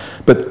impossible.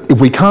 But if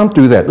we can't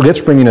do that,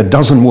 let's bring in a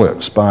dozen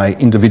works by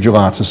individual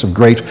artists of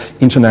great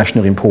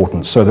international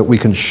importance so that we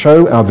can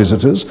show our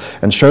visitors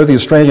and show the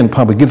Australian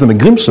public, give them a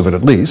glimpse of it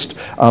at least,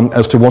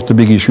 as to what the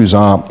big issues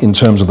are in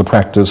terms of the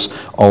practice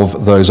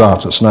of those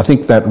artists. And I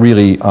think that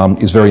really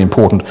is very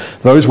important.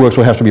 Those works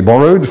will have to be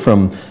borrowed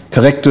from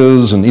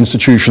collectors and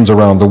institutions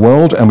around the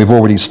world, and we've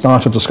already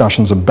started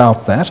discussions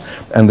about that,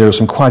 and there are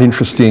some quite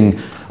interesting...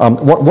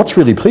 What's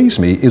really pleased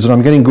me is that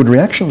I'm getting good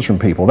reactions from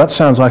people. That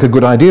sounds like a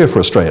good idea for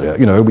Australia.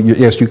 You know,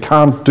 yes, you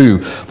can't do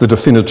the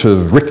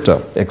definitive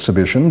Richter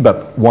exhibition,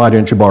 but why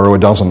don't you borrow a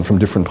dozen from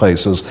different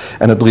places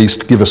and at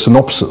least give a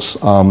synopsis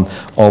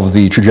of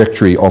the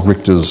trajectory of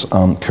Richter's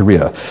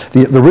career?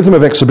 The rhythm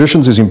of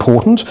exhibitions is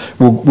important.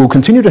 We'll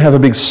continue to have a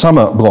big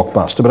summer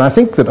blockbuster, but I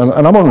think that,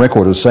 and I'm on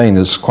record as saying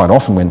this quite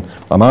often when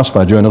I'm asked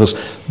by journalists,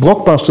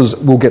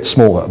 blockbusters will get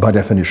smaller by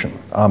definition.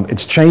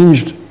 It's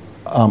changed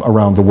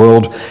around the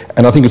world,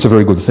 and I think it's a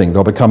very good thing.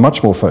 They'll become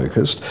much more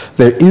focused.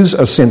 There is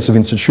a sense of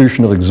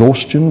institutional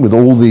exhaustion with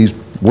all these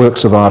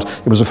works of art.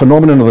 It was a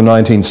phenomenon of the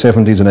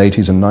 1970s and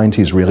 80s and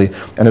 90s, really,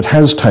 and it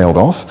has tailed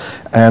off.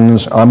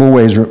 And I'm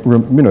always,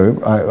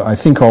 I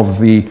think of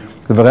the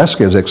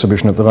Velázquez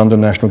exhibition at the London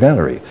National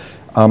Gallery.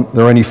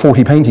 There are only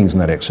 40 paintings in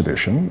that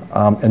exhibition,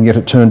 and yet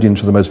it turned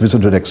into the most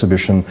visited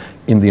exhibition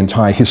in the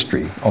entire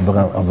history of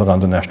the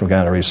London National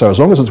Gallery. So as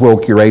long as it's well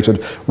curated,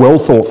 well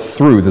thought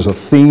through, there's a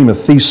theme, a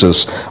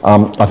thesis,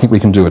 I think we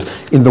can do it.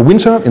 In the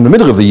winter, in the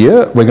middle of the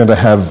year, we're going to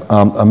have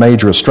a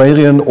major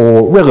Australian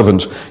or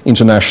relevant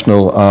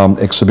international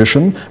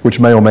exhibition,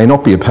 which may or may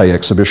not be a pay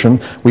exhibition.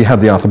 We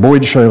had the Arthur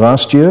Boyd show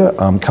last year.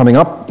 Coming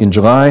up in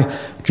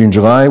June,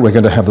 July, we're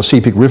going to have the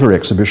Sepik River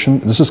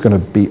exhibition. This is going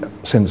to be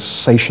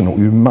sensational.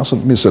 You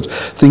mustn't miss it.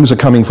 Things are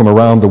coming from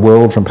around the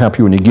world, from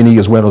Papua New Guinea,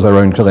 as well as our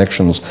own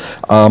collections.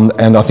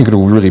 And I think it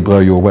will really blow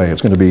you away.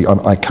 It's going to be,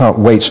 I can't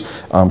wait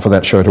for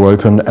that show to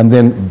open. And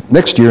then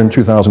next year, in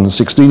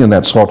 2016, in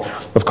that slot,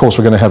 of course,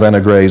 we're going to have Anna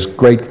Gray's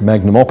great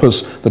magnum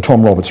opus, the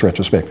Tom Roberts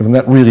retrospective. And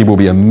that really will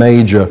be a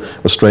major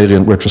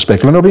Australian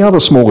retrospective. And there'll be other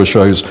smaller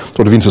shows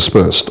sort of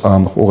interspersed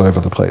all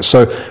over the place.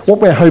 So what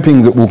we're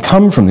hoping that will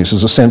come from this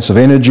is a sense of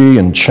energy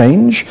and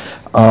change,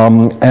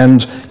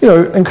 and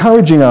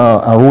encouraging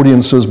our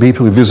audiences,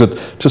 people who visit,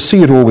 to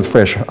see it all with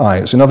fresh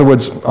eyes. In other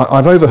words,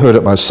 I've overheard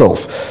it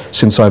myself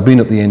since I've been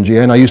at the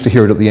NGA, and I used to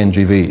hear it at the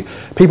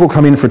NGV. People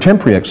come in for a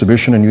temporary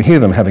exhibition and you hear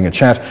them having a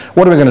chat.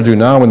 What are we going to do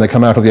now when they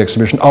come out of the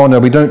exhibition? Oh no,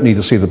 we don't need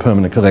to see the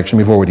permanent collection,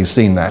 we've already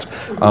seen that.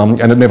 And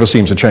it never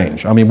seems to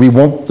change. I mean, we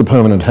want the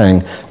permanent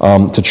hang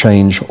to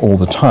change all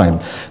the time.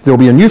 There'll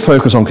be a new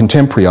focus on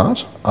contemporary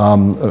art,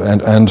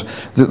 and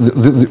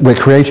we're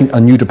creating a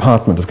new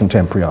department of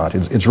contemporary art.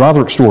 It's rather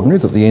rather extraordinary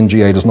that the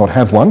NGA does not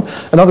have one.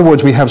 In other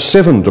words, we have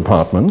 7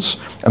 departments,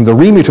 and the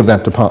remit of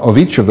of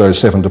each of those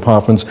 7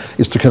 departments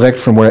is to collect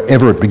from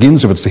wherever it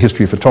begins, if it's the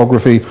history of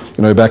photography,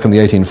 back in the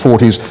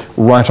 1840s,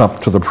 right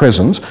up to the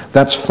present.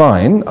 That's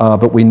fine,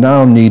 but we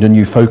now need a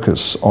new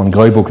focus on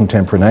global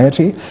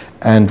contemporaneity,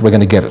 and we're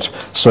going to get it.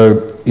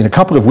 So in a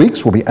couple of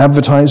weeks, we'll be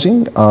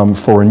advertising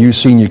for a new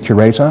senior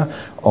curator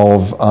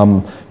of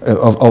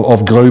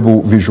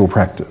global visual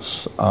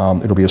practice.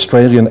 It'll be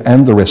Australian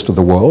and the rest of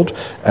the world,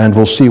 and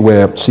we'll see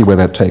where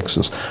that takes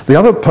us. The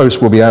other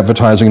post we'll be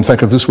advertising, in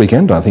fact, this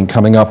weekend, I think,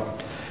 coming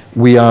up,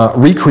 we are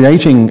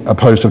recreating a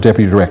post of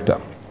Deputy Director.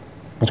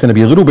 It's going to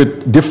be a little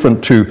bit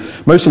different to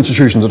most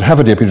institutions that have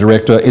a deputy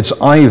director. It's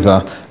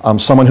either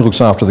someone who looks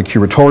after the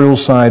curatorial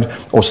side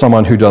or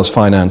someone who does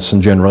finance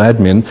and general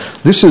admin.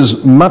 This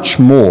is much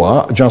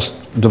more just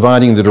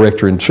dividing the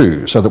director in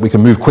two so that we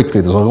can move quickly.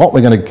 There's a lot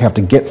we're going to have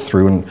to get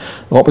through and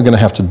a lot we're going to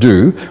have to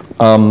do.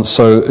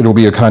 So it'll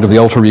be a kind of the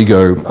alter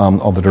ego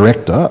of the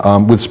director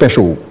with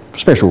special,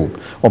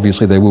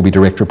 obviously there will be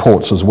direct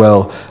reports as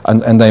well,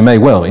 and they may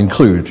well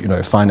include,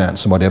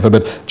 finance and whatever,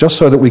 but just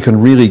so that we can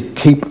really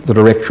keep the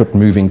directorate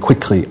moving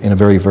quickly in a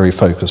very, very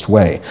focused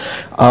way.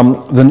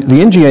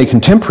 The NGA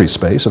contemporary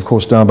space, of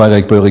course, down by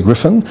Lake Burley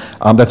Griffin,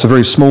 that's a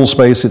very small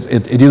space.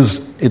 It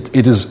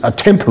is a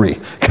temporary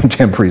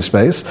contemporary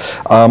space.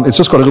 It's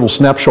just got a little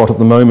snapshot at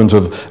the moment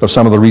of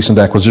some of the recent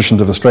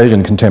acquisitions of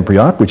Australian contemporary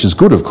art, which is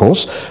good, of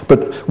course,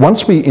 but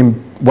once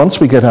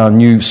we get our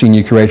new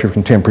senior curator of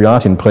contemporary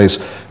art in place,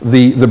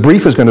 the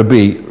brief is going to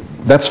be,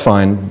 that's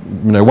fine,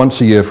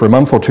 once a year for a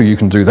month or two you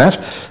can do that,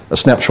 a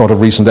snapshot of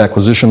recent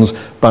acquisitions,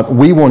 but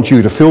we want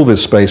you to fill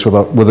this space with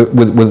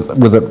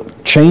a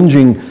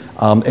changing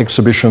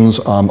exhibitions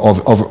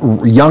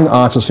of young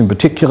artists in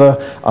particular,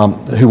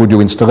 who will do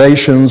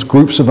installations,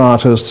 groups of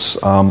artists,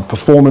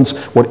 performance,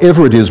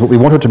 whatever it is, but we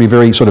want it to be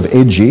very sort of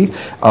edgy,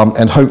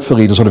 and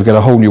hopefully to sort of get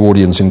a whole new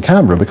audience in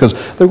Canberra, because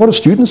there are a lot of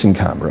students in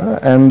Canberra,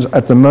 and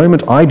at the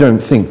moment I don't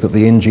think that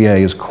the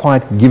NGA is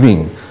quite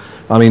giving.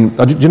 I mean,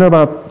 do you know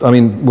about,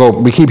 well,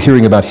 we keep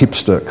hearing about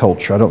hipster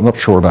culture. I'm not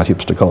sure about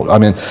hipster culture.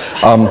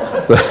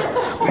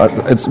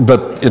 It's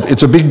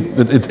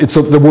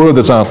the word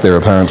that's out there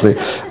apparently.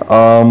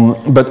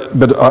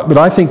 But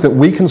I think that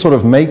we can sort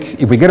of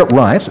make, if we get it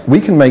right, we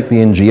can make the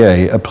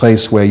NGA a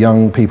place where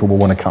young people will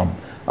want to come.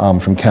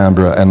 From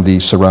Canberra and the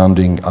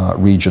surrounding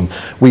region.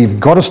 We've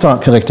got to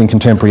start collecting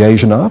contemporary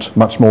Asian art,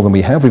 much more than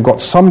we have. We've got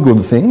some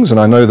good things, and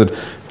I know that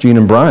Jean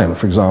and Brian,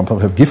 for example,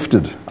 have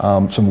gifted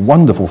some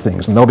wonderful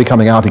things, and they'll be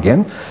coming out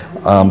again.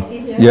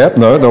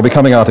 They'll be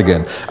coming out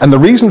again. And the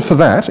reason for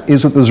that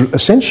is that there's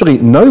essentially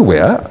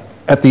nowhere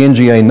at the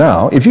NGA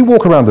now, if you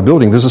walk around the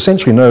building, there's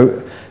essentially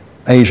no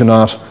Asian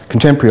art,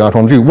 contemporary art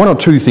on view. One or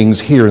two things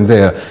here and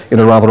there in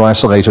a rather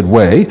isolated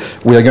way.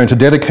 We are going to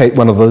dedicate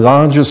one of the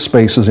largest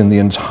spaces in the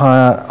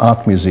entire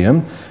art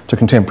museum to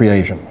contemporary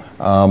Asian.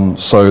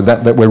 So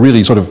that we're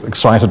really sort of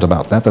excited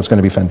about that. That's going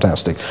to be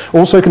fantastic.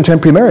 Also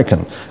contemporary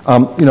American.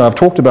 I've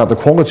talked about the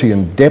quality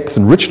and depth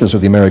and richness of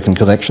the American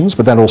collections,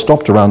 but that all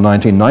stopped around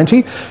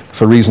 1990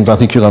 for reasons I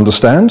think you'll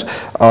understand.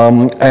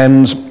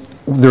 And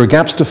there are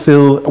gaps to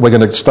fill. We're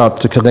going to start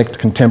to collect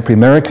contemporary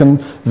American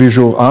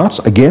visual art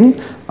again,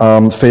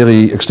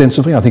 fairly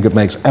extensively. I think it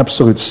makes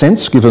absolute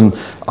sense given,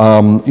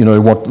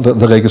 what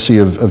the legacy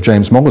of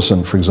James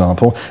Mollison, for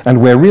example.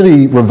 And we're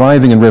really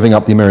reviving and revving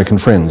up the American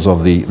friends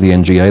of the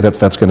NGA.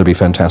 That's going to be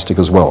fantastic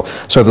as well.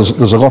 So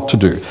there's a lot to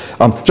do.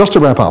 Just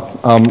to wrap up,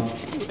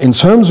 in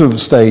terms of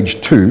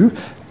stage 2,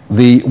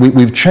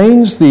 we've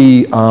changed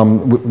the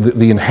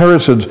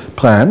inherited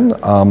plan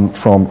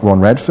from Ron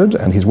Radford,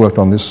 and he's worked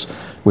on this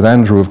with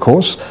Andrew, of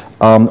course.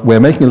 We're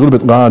making it a little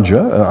bit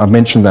larger. I've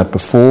mentioned that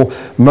before.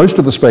 Most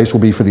of the space will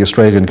be for the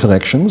Australian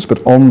collections,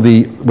 but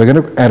we're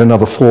going to add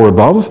another floor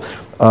above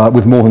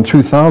with more than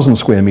 2,000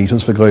 square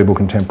metres for global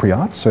contemporary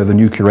art. So the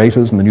new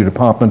curators and the new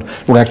department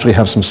will actually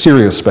have some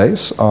serious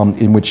space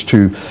in which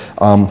to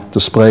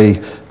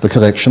display the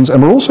collections.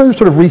 And we're also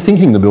sort of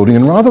rethinking the building,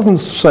 and rather than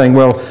saying,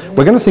 well,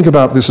 we're going to think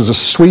about this as a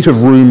suite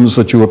of rooms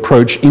that you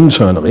approach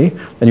internally,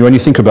 and you only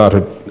think about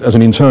it as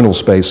an internal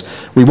space,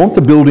 we want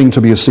the building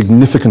to be a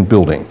significant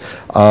building.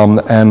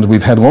 And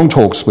we've had long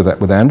talks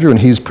with Andrew,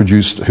 and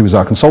who's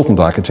our consultant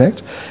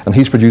architect, and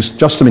he's produced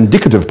just some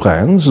indicative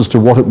plans as to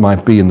what it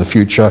might be in the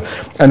future.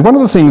 And one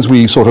of the things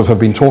we sort of have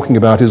been talking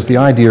about is the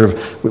idea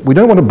of, we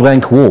don't want a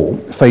blank wall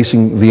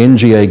facing the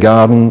NGA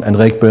garden and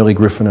Lake Burley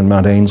Griffin and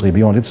Mount Ainslie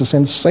beyond. It's a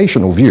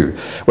sensational view.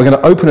 We're going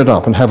to open it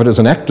up and have it as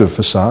an active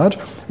facade,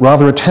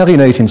 rather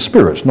Italianate in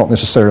spirit, not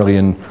necessarily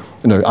in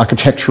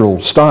architectural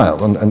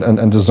style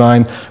and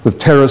design, with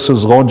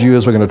terraces,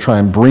 loggias. We're going to try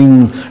and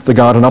bring the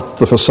garden up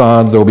the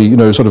facade. There'll be,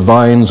 sort of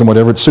vines and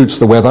whatever. It suits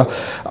the weather.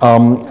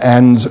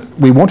 And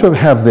we want to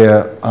have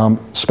there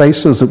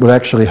spaces that will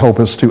actually help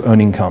us to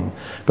earn income,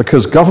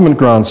 because government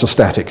grants are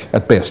static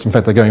at best. In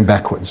fact, they're going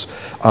backwards.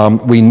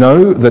 We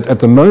know that at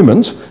the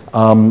moment,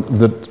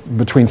 that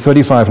between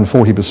 35 and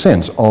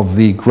 40% of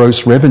the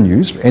gross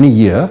revenues any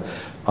year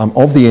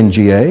of the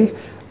NGA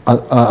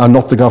are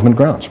not the government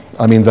grant.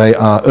 I mean, they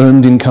are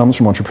earned incomes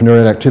from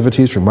entrepreneurial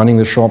activities, from running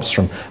the shops,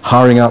 from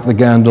hiring out the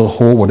Gandil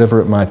Hall,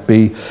 whatever it might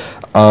be,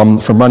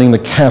 from running the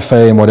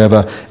cafe and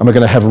whatever. And we're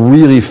going to have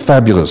really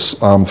fabulous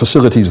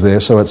facilities there.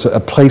 So it's a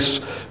place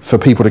for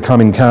people to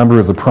come in Canberra.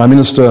 If the Prime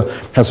Minister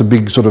has a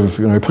big sort of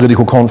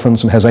political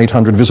conference and has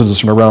 800 visitors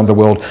from around the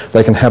world,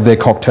 they can have their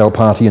cocktail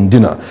party and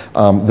dinner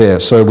there.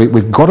 So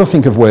we've got to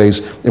think of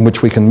ways in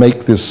which we can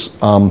make this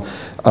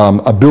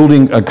a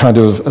building, a kind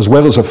of, as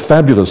well as a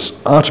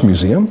fabulous art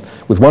museum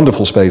with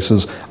wonderful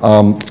spaces,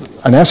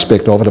 an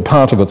aspect of it, a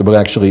part of it that will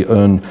actually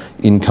earn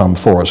income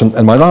for us.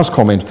 And my last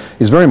comment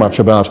is very much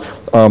about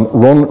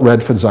Ron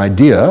Radford's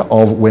idea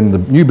of when the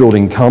new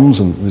building comes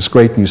and this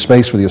great new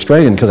space for the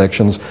Australian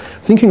collections,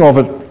 thinking of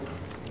it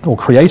or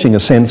creating a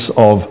sense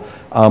of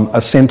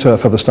a centre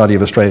for the study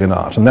of Australian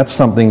art. And that's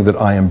something that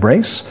I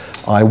embrace.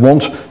 I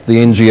want the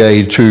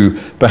NGA to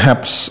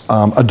perhaps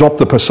adopt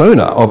the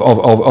persona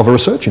of a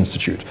research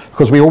institute,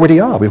 because we already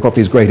are. We've got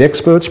these great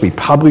experts, we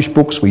publish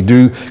books, we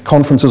do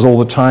conferences all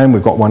the time.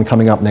 We've got one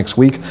coming up next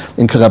week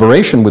in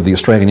collaboration with the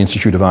Australian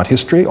Institute of Art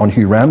History on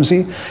Hugh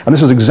Ramsay, and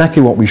this is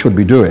exactly what we should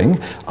be doing,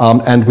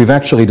 and we've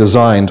actually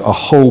designed a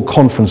whole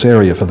conference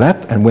area for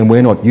that, and when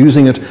we're not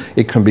using it,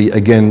 it can be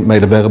again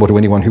made available to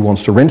anyone who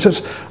wants to rent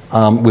it,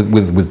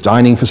 with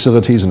dining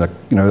facilities and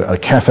a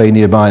cafe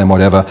nearby and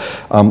whatever,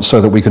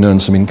 so that we can earn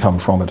some income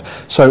from it.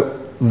 So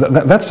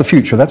that's the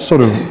future. That's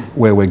sort of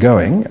where we're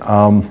going.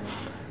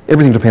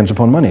 Everything depends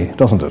upon money,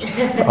 doesn't it?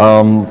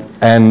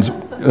 And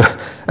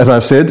as I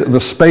said, the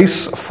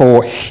space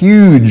for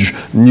huge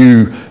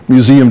new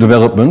museum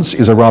developments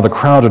is a rather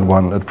crowded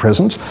one at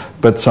present,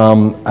 but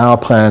our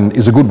plan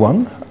is a good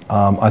one.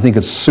 I think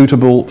it's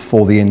suitable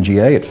for the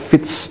NGA. It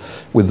fits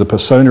with the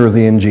persona of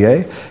the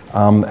NGA,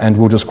 and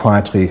we'll just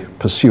quietly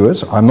pursue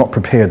it. I'm not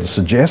prepared to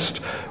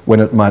suggest when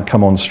it might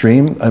come on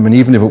stream. I mean,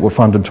 even if it were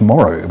funded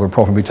tomorrow, it would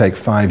probably take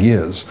 5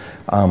 years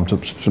from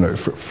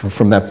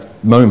that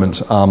moment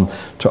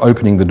to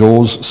opening the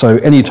doors. So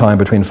any time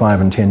between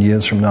 5 and 10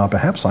 years from now,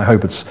 perhaps. I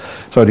hope it's,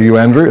 so do you,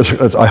 Andrew,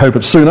 I hope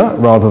it's sooner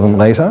rather than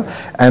later.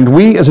 And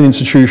we as an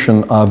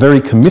institution are very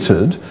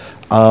committed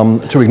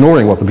to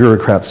ignoring what the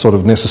bureaucrats sort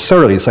of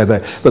necessarily say,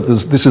 that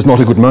this is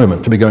not a good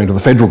moment to be going to the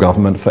federal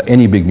government for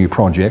any big new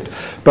project,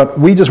 but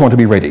we just want to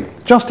be ready,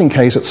 just in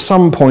case at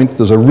some point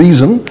there's a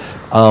reason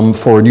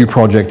for a new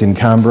project in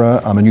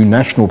Canberra, a new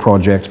national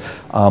project.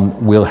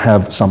 We'll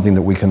have something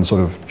that we can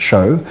sort of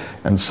show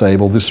and say,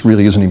 well, this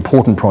really is an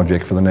important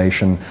project for the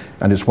nation,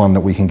 and it's one that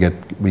we can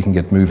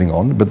get moving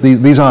on. But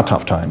these are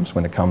tough times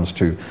when it comes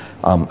to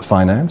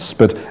finance.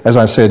 But as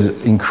I said,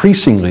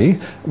 increasingly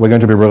we're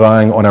going to be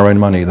relying on our own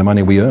money, the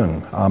money we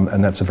earn,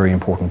 and that's a very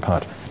important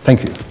part.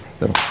 Thank you.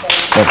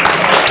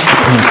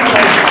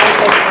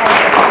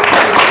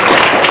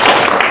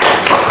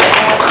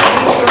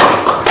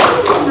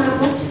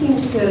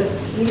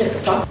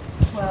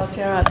 Well,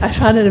 Gerard, I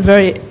found it a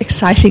very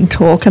exciting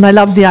talk, and I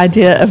love the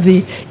idea of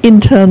the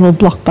internal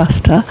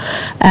blockbuster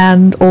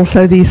and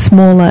also these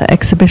smaller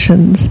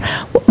exhibitions.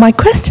 My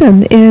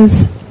question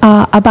is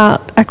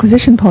about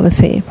acquisition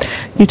policy.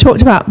 You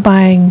talked about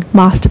buying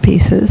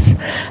masterpieces,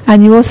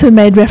 and you also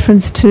made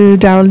reference to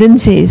Darrell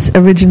Lindsay's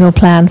original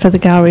plan for the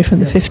gallery from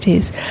the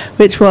 50s,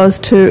 which was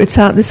to,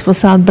 this will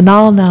sound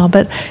banal now,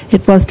 but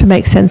it was to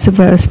make sense of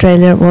where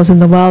Australia was in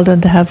the world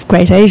and to have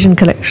great Asian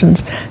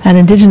collections and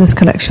Indigenous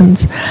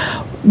collections.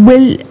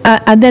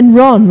 And then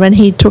Ron, when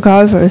he took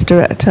over as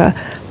director,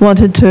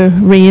 wanted to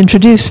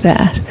reintroduce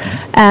that.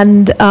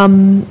 And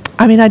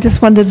I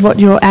just wondered what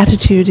your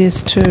attitude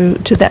is to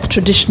that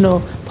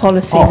traditional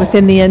policy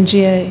within the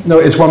NGA. No,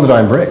 it's one that I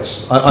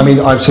embrace.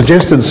 I've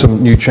suggested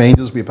some new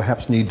changes. We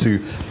perhaps need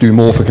to do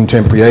more for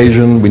contemporary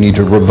Asian. We need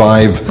to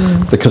revive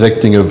the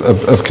collecting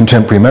of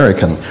contemporary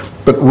American.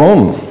 But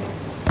Ron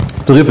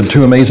delivered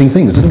two amazing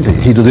things, didn't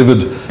he? He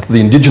delivered the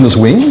Indigenous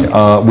wing,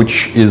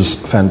 which is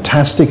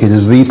fantastic. It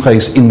is the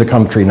place in the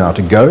country now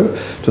to go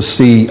to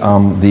see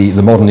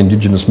the modern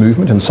Indigenous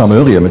movement and some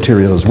earlier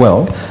material as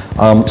well.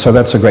 So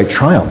that's a great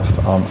triumph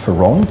for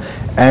Ron.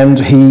 And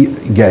he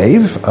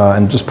gave,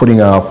 and just putting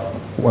our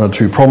one or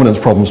two provenance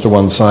problems to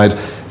one side,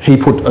 he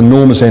put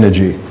enormous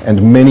energy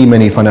and many,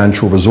 many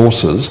financial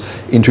resources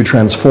into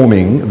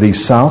transforming the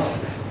South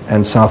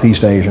and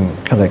Southeast Asian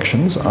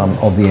collections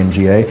of the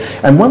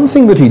NGA. And one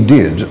thing that he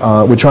did,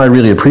 which I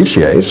really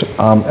appreciate,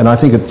 and I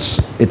think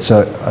it's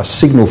a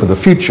signal for the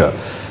future,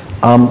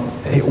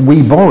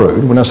 we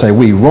borrowed, when I say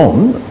we,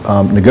 Ron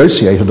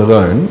negotiated a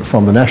loan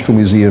from the National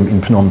Museum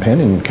in Phnom Penh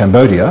in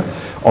Cambodia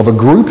of a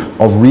group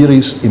of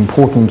really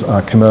important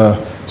Khmer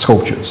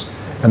sculptures.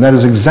 And that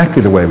is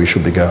exactly the way we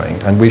should be going.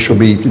 And we should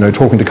be,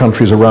 talking to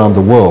countries around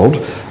the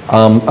world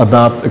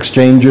about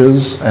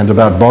exchanges and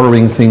about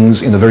borrowing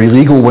things in a very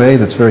legal way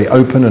that's very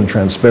open and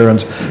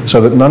transparent,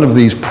 so that none of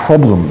these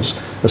problems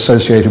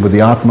associated with the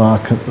art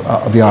market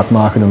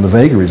and the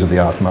vagaries of the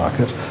art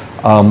market,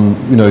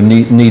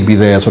 need be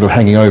there sort of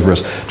hanging over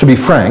us. To be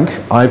frank,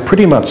 I've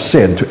pretty much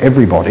said to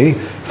everybody,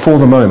 for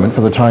the moment, for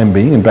the time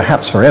being, and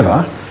perhaps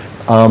forever,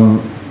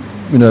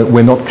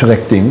 we're not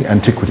collecting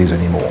antiquities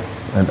anymore.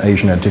 and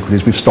Asian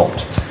antiquities, we've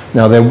stopped.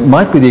 Now, there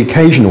might be the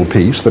occasional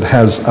piece that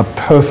has a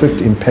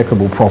perfect,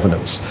 impeccable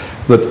provenance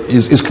that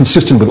is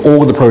consistent with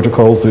all of the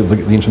protocols,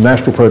 the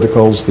international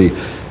protocols, the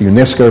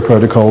UNESCO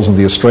protocols, and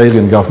the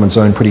Australian government's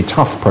own pretty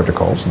tough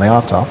protocols, and they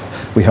are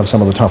tough. We have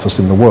some of the toughest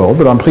in the world,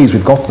 but I'm pleased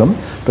we've got them,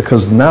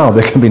 because now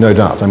there can be no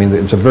doubt. I mean,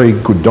 it's a very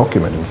good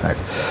document, in fact.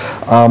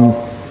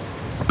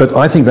 But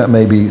I think that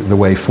may be the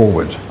way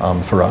forward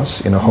for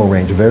us in a whole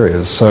range of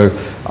areas. So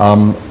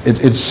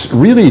it's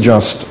really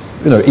just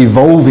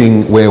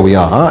evolving where we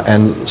are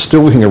and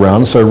still looking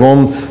around. So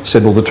Ron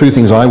said, well, the two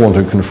things I want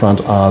to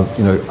confront are,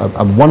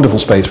 a wonderful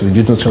space for the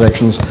Indigenous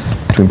collections,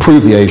 to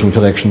improve the Asian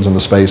collections and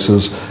the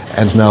spaces,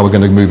 and now we're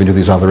going to move into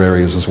these other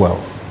areas as well.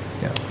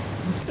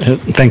 Yeah.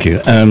 Thank you.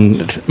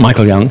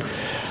 Michael Young.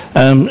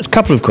 A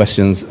couple of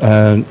questions,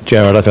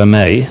 Gerard, if I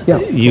may. Yeah.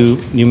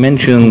 You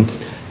mentioned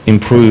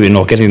improving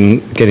or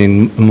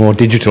getting more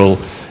digital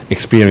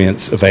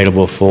experience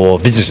available for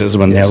visitors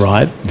when they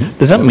arrive. Mm-hmm.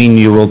 Does that mean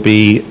you will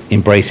be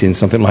embracing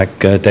something like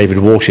David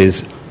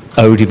Walsh's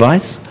O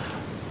device?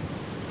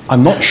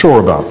 I'm not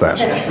sure about that.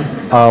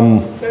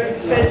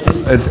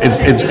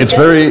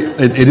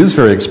 It is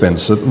very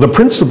expensive. The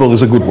principle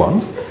is a good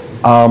one,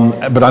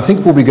 but I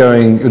think we'll be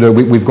going.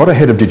 We've got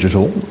ahead of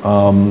digital,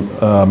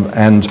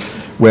 and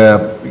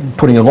we're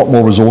putting a lot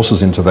more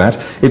resources into that.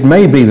 It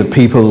may be that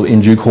people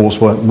in due course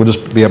will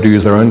just be able to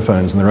use their own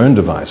phones and their own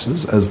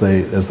devices as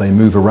they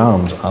move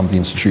around the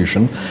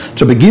institution.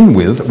 To begin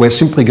with, we're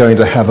simply going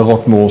to have a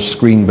lot more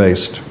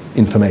screen-based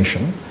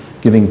information,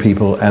 giving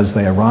people as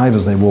they arrive,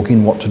 as they walk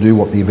in, what to do,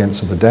 what the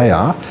events of the day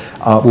are.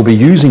 We'll be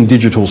using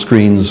digital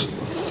screens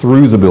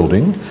through the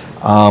building,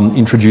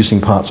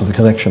 introducing parts of the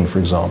collection, for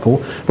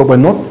example, but we're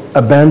not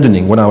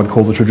abandoning what I would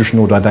call the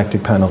traditional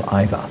didactic panel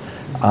either.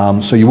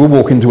 So you will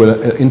walk into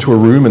a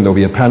room and there'll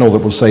be a panel that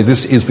will say,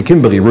 this is the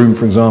Kimberley room,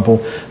 for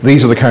example.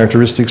 These are the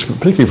characteristics,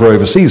 particularly for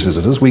overseas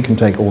visitors. We can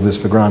take all this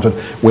for granted,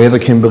 where the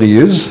Kimberley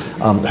is,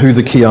 who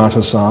the key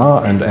artists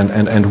are,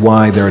 and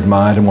why they're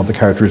admired, and what the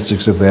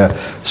characteristics of their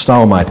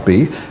style might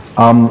be.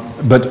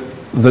 But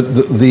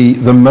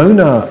the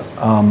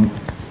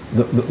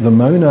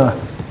Mona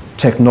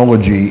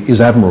technology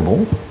is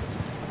admirable,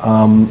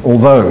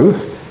 although,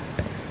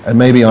 and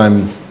maybe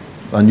I'm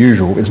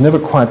unusual, it's never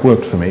quite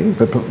worked for me,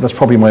 but that's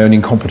probably my own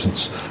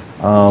incompetence.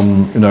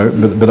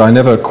 But I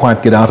never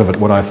quite get out of it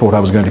what I thought I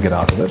was going to get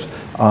out of it.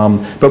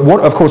 But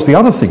the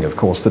other thing, of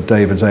course, that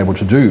David's able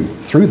to do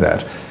through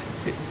that,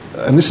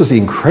 and this is the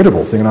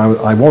incredible thing, and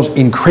I was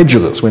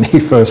incredulous when he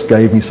first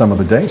gave me some of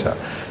the data.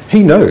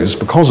 He knows,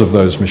 because of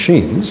those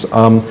machines,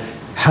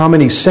 how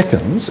many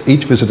seconds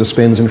each visitor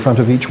spends in front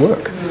of each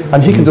work.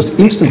 And he can just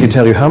instantly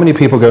tell you how many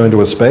people go into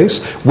a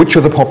space, which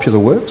are the popular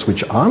works,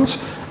 which aren't.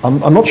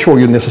 I'm not sure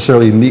you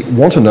necessarily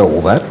want to know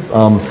all that.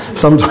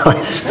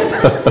 Sometimes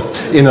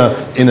in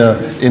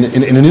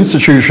an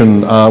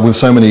institution with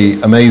so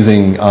many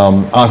amazing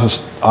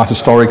art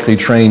historically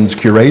trained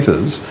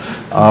curators,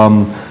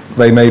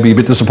 they may be a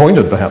bit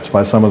disappointed, perhaps,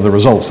 by some of the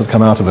results that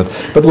come out of it.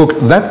 But look,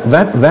 that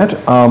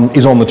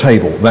is on the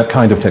table, that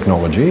kind of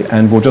technology,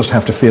 and we'll just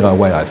have to feel our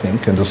way, I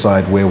think, and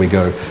decide where we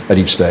go at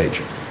each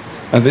stage.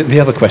 And the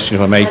other question,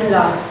 if I may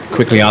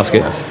quickly ask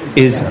it,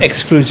 is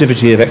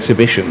exclusivity of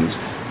exhibitions.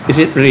 Is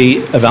it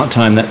really about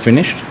time that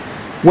finished?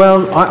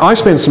 Well, I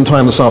spent some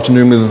time this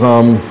afternoon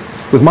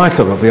with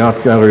Michael at the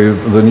Art Gallery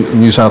of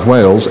New South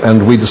Wales,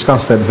 and we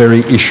discussed that very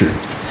issue.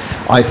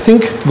 I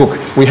think, look,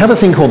 we have a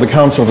thing called the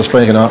Council of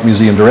Australian Art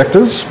Museum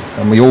Directors,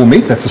 and we all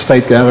meet, that's the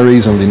state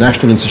galleries and the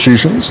national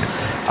institutions.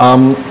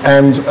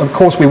 And of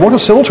course, we want to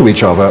sell to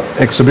each other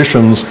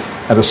exhibitions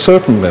at a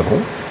certain level,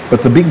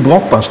 but the big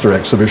blockbuster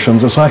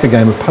exhibitions, it's like a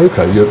game of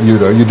poker.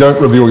 You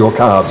don't reveal your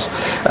cards.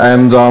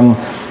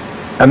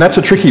 And that's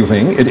a tricky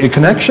thing. It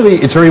can actually,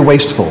 it's very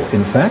wasteful,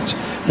 in fact.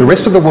 The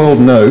rest of the world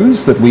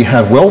knows that we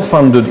have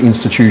well-funded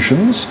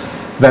institutions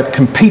that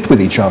compete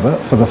with each other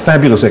for the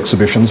fabulous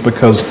exhibitions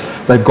because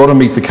they've got to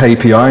meet the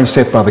KPIs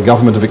set by the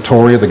Government of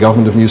Victoria, the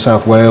Government of New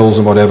South Wales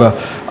and whatever,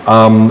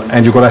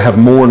 and you've got to have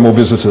more and more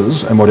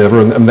visitors and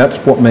whatever, and that's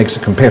what makes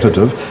it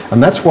competitive.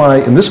 And that's why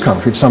in this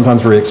country it's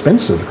sometimes very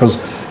expensive, because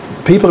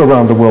people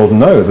around the world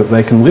know that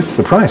they can lift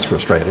the price for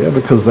Australia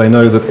because they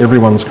know that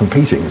everyone's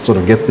competing to sort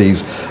of get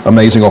these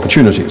amazing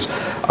opportunities.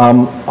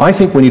 I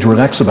think we need to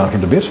relax about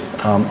it a bit.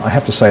 I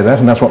have to say that,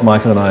 and that's what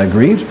Michael and I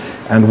agreed.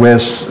 And we're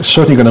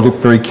certainly going to look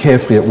very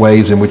carefully at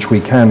ways in which we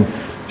can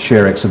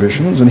share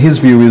exhibitions. And his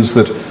view is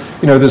that,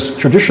 this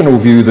traditional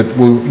view that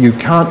you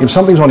can't, if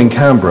something's on in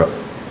Canberra,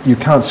 you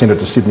can't send it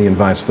to Sydney and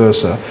vice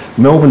versa.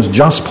 Melbourne's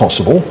just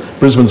possible.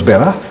 Brisbane's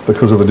better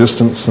because of the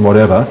distance and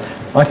whatever.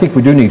 I think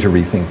we do need to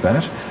rethink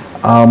that.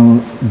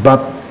 But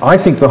I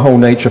think the whole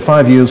nature,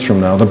 5 years from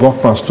now, the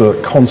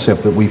blockbuster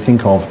concept that we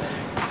think of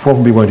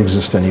probably won't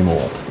exist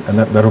anymore. And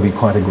that'll be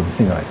quite a good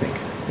thing, I think.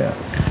 Yeah.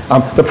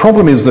 The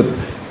problem is that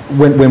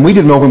when we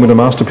did Melbourne Winter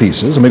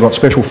Masterpieces and we got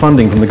special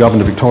funding from the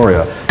Government of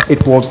Victoria,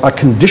 it was a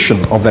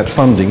condition of that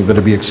funding that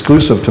it be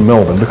exclusive to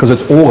Melbourne, because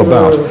it's all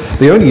about,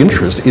 the only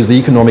interest is the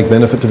economic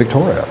benefit to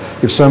Victoria.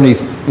 If so many,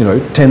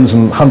 tens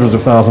and hundreds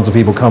of thousands of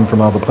people come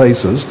from other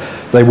places,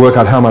 they work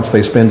out how much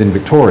they spend in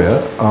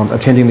Victoria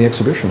attending the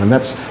exhibition. And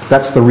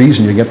that's the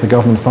reason you get the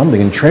government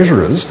funding. And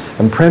treasurers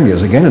and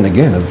premiers again and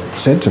again have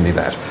said to me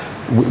that.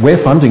 We're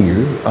funding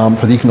you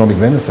for the economic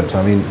benefit.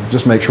 I mean,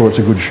 just make sure it's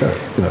a good show,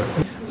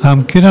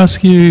 Could I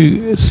ask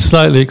you,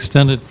 slightly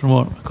extended from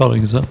what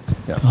colleagues have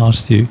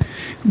asked you,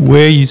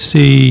 where you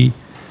see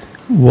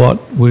what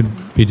would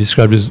be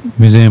described as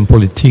museum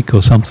politique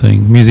or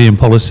something, museum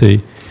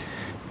policy,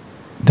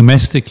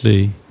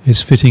 domestically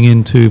is fitting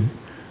into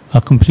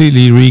a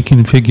completely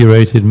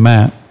reconfigurated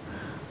map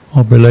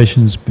of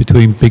relations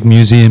between big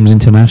museums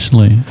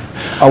internationally?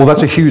 Oh, well,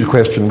 that's a huge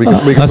question.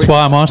 That's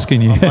why I'm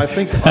asking you. I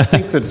think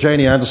that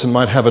Janie Anderson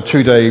might have a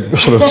 2-day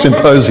sort of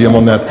symposium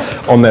on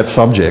that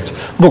subject.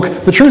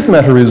 Look, the truth of the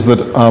matter is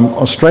that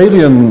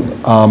Australian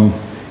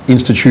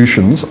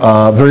institutions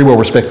are very well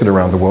respected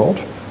around the world.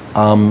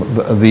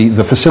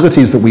 The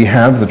facilities that we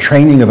have, the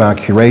training of our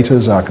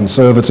curators, our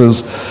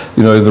conservators,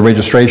 the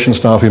registration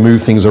staff who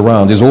move things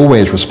around is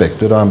always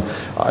respected.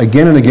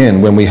 Again and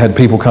again, when we had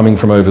people coming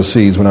from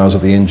overseas, when I was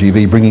at the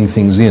NGV, bringing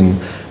things in,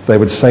 they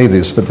would say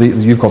this, but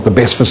you've got the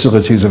best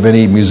facilities of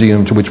any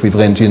museum to which we've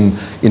lent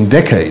in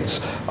decades.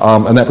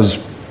 And that was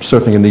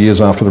certainly in the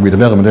years after the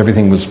redevelopment.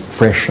 Everything was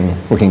fresh and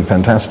looking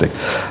fantastic.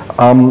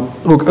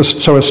 Look,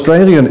 so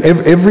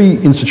every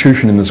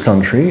institution in this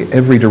country,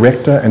 every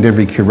director and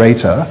every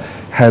curator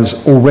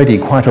has already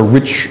quite a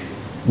rich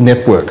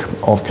network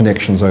of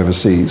connections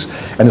overseas,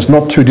 and it's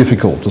not too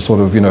difficult to sort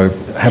of,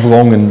 have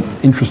long and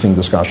interesting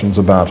discussions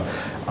about,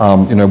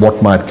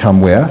 what might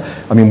come where.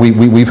 I mean,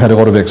 we've had a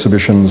lot of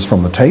exhibitions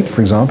from the Tate, for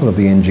example, of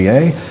the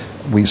NGA.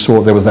 We saw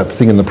there was that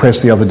thing in the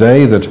press the other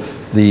day that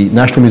the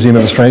National Museum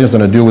of Australia has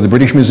done a deal with the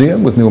British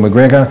Museum, with Neil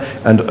McGregor,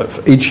 and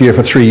each year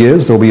for 3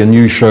 years there'll be a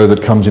new show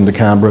that comes into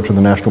Canberra to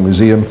the National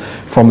Museum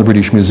from the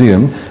British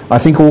Museum. I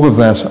think all of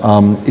that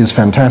is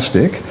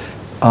fantastic,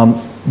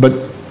 but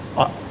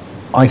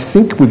I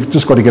think we've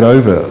just got to get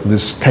over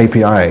this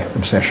KPI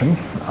obsession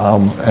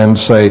and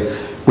say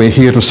we're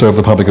here to serve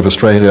the public of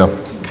Australia,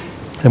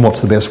 and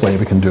what's the best way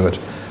we can do it.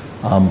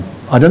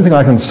 I don't think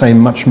I can say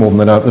much more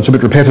than that. It's a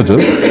bit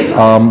repetitive,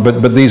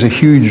 but these are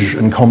huge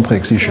and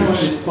complex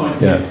issues.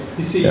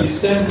 You see, you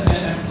send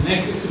an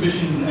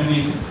exhibition,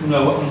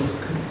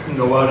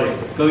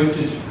 Kungaware, goes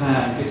to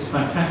Japan, gets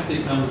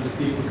fantastic numbers of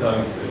people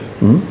going to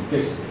it,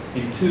 gets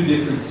in 2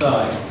 different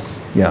sites.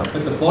 Yeah.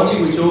 But the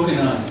body which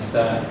organises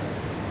that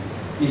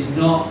is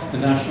not the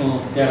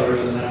National Gallery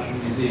or the National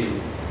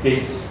Museum.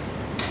 It's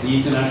the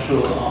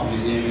International Art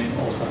Museum in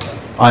Osaka.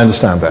 I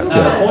understand that.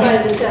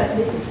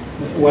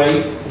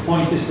 The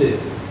point is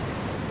this.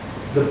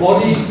 The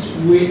bodies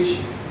which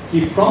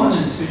give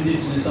prominence to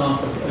indigenous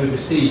art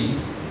overseas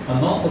are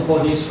not the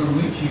bodies from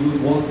which you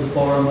would want to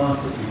borrow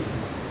masterpieces.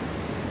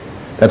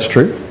 That's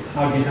true.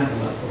 How do you handle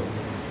that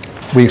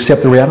problem? We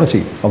accept the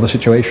reality of the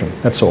situation.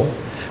 That's all.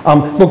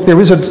 Look, there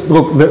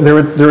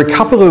are a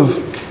couple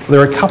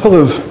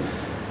of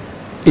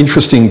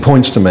interesting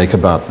points to make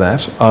about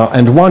that,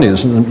 and one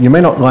is, and you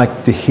may not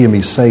like to hear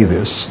me say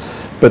this,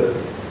 but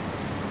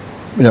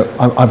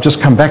I've just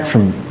come back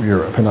from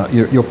Europe, and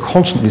you're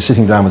constantly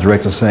sitting down with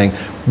directors saying,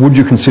 would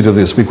you consider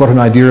this? We've got an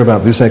idea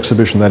about this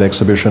exhibition, that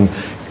exhibition.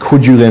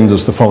 Could you lend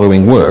us the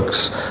following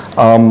works?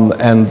 And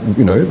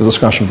the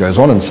discussion goes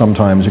on, and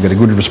sometimes you get a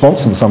good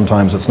response, and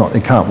sometimes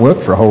it can't work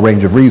for a whole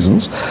range of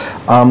reasons.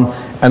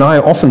 And I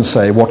often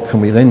say, what can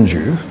we lend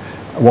you?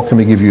 What can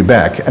we give you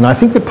back? And I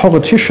think that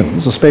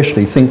politicians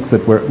especially think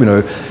that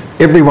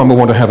everyone will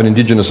want to have an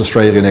Indigenous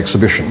Australian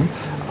exhibition,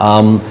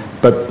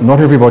 but not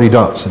everybody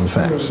does, in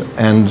fact.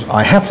 And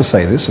I have to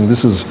say this, and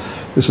this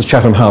is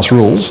Chatham House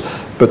rules,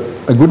 but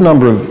a good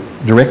number of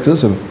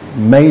directors of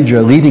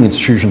major leading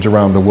institutions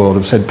around the world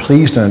have said,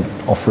 please don't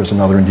offer us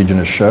another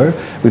Indigenous show.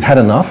 We've had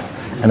enough,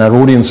 and our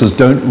audiences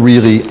don't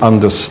really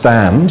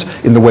understand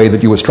in the way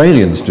that you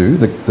Australians do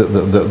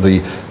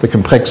the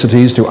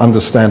complexities, to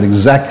understand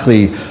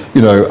exactly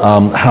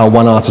how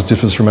one artist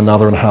differs from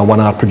another and how one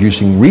art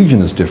producing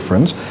region is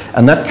different.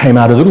 And that came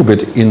out a little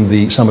bit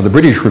in some of the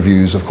British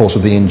reviews, of course,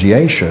 of the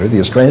NGA show, the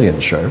Australian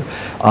show.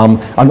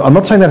 I'm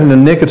not saying that in a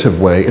negative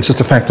way, it's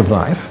just a fact of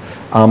life.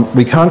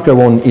 We can't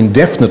go on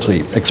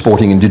indefinitely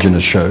exporting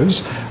Indigenous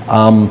shows,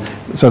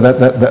 so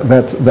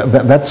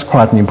that's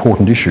quite an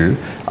important issue.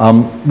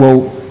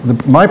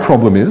 My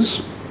problem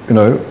is,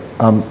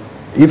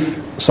 if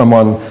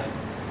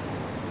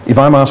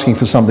I'm asking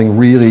for something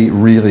really,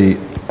 really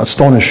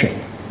astonishing,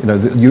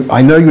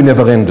 I know you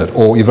never lend it,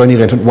 or you've only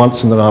lent it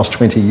once in the last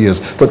 20 years,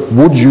 but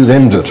would you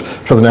lend it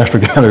to the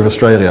National Gallery of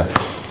Australia?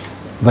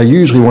 They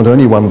usually want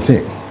only one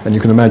thing, and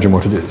you can imagine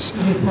what it is.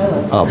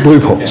 Blue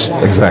Poles,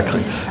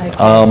 exactly.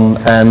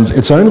 And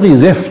it's only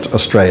left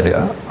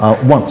Australia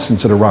once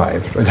since it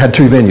arrived. It had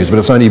 2 venues, but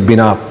it's only been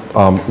up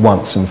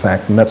once, in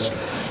fact, and that's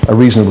a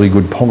reasonably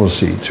good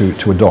policy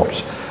to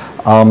adopt.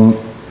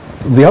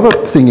 The other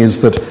thing is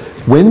that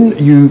When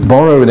you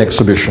borrow an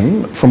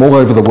exhibition from all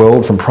over the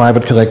world, from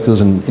private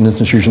collectors and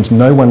institutions,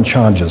 no one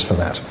charges for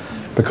that.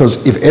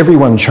 Because if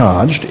everyone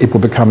charged, it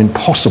would become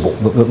impossible.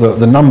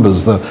 The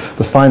numbers, the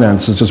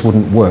finances just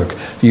wouldn't work.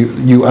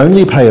 You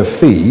only pay a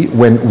fee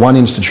when one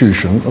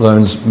institution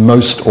loans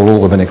most or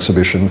all of an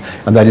exhibition,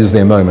 and that is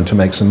their moment to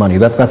make some money.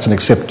 That's an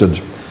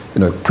accepted,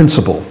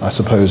 principle, I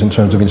suppose, in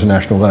terms of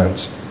international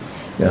loans.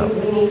 Yeah.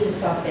 We need to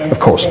stop there. Of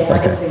course. There are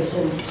Okay.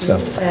 questions too.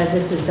 Yeah.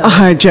 This is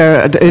Hi,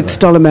 Jared. It's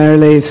Dola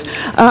Marilees.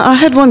 I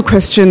had one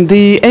question.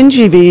 The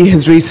NGV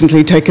has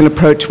recently taken an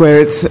approach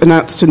where it's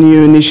announced a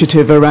new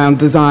initiative around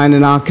design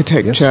and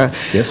architecture.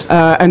 Yes.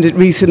 And it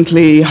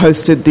recently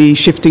hosted the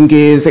Shifting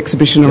Gears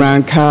exhibition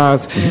around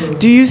cars. Mm-hmm.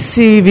 Do you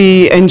see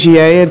the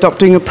NGA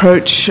adopting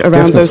approach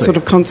around those sort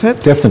of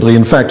concepts? Definitely.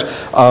 In fact,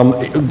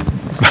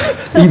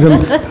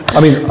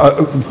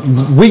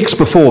 weeks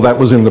before that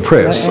was in the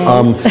press,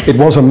 it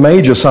was a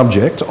major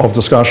subject of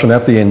discussion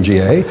at the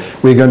NGA.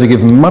 We're going to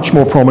give much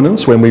more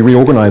prominence when we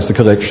reorganise the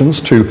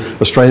collections to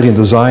Australian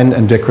design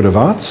and decorative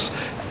arts.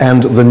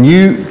 And the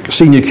new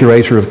Senior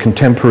Curator of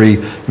Contemporary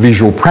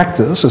Visual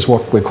Practice is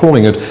what we're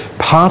calling it.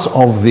 Part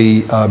of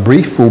the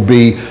brief will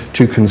be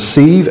to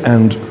conceive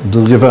and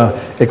deliver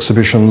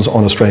exhibitions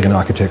on Australian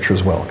architecture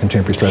as well,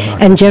 contemporary Australian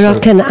architecture. And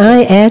Gerald, can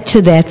I add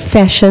to that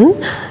fashion?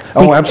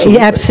 Oh, absolutely.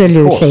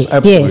 Absolutely. Of course,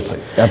 absolutely.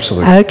 Yes.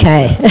 Absolutely.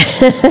 Okay.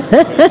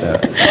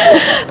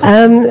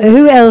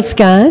 Who else,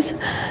 guys?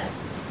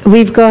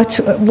 We've got,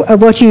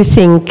 what do you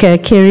think,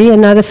 Kerry?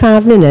 Another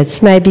 5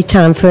 minutes, maybe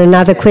time for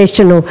another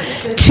question or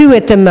two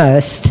at the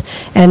most,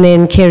 and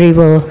then Kerry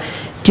will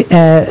give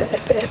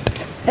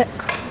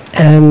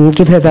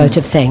her vote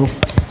of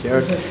thanks.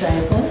 Jared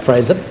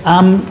Fraser.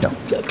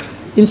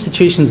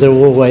 Institutions are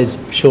always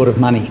short of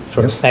money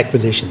for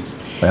acquisitions.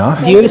 They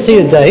are. Do you ever see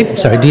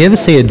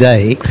a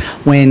day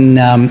when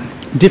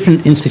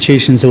different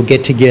institutions will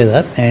get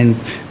together and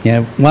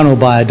one will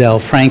buy a Dale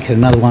Frank and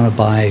another one will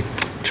buy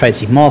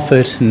Tracy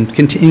Moffat and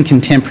in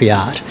contemporary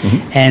art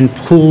and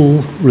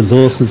pool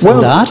resources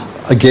and art?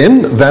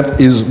 Again, that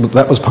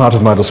was part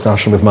of my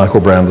discussion with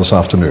Michael Brand this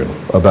afternoon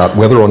about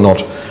whether or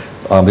not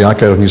the Art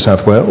Gallery of New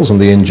South Wales and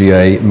the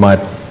NGA might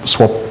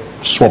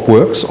swap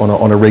works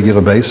on a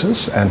regular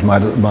basis, and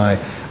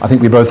I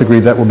think we both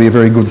agreed that would be a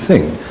very good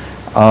thing.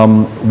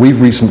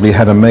 We've recently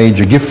had a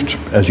major gift,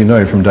 as you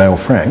know, from Dale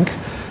Frank,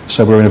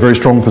 so we're in a very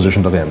strong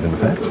position to lend, in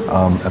fact,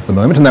 at the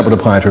moment, and that would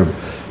apply to,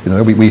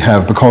 we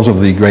have, because of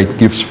the great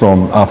gifts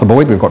from Arthur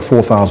Boyd, we've got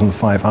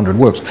 4,500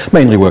 works,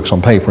 mainly works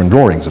on paper and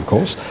drawings, of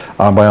course,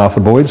 by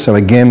Arthur Boyd. So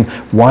again,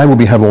 why would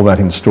we have all that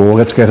in store?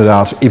 Let's get it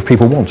out if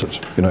people want it,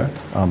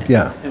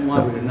 yeah. And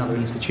why would another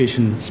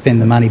institution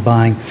spend the money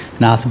buying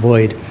an Arthur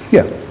Boyd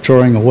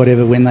drawing or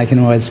whatever when they can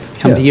always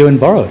come to you and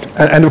borrow it?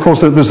 And of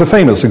course, there's the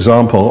famous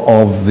example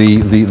of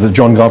the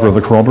John Glover of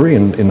the Corroboree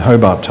in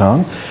Hobart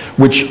Town,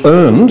 which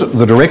earned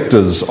the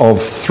directors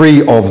of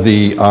 3 of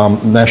the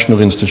national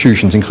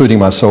institutions, including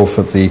myself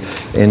at the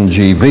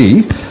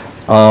NGV.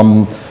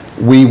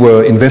 We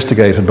were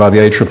investigated by the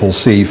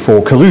ACCC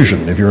for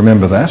collusion, if you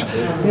remember that.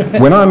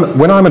 When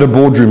I'm at a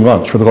boardroom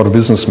lunch with a lot of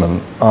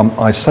businessmen,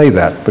 I say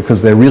that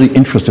because they're really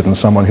interested in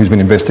someone who's been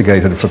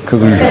investigated for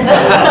collusion.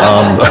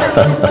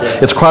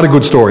 It's quite a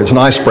good story. It's an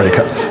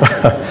icebreaker.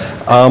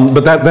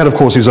 But that, of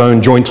course, is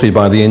owned jointly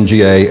by the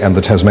NGA and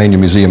the Tasmania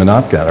Museum and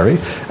Art Gallery,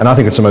 and I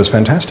think it's the most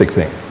fantastic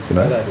thing,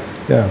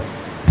 Yeah.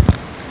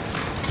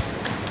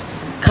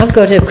 I've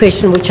got a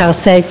question which I'll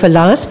save for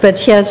last, but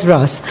here's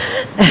Ross.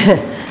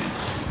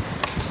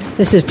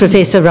 This is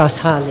Professor Ross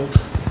Harley.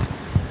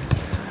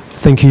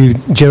 Thank you,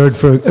 Jared,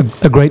 for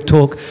a great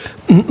talk.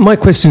 My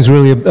question is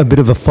really a bit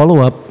of a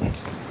follow-up,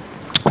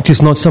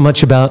 just not so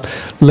much about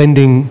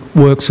lending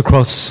works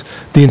across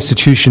the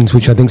institutions,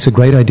 which I think is a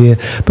great idea,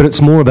 but it's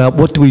more about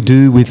what do we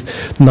do with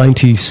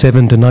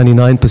 97 to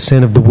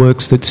 99% of the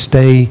works that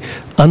stay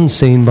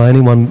unseen by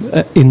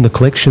anyone in the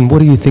collection.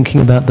 What are you thinking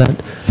about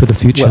that for the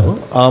future?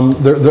 Well,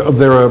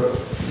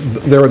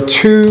 there are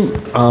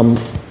 2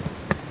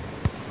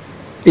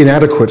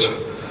 inadequate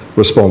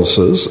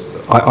responses.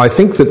 I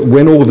think that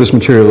when all of this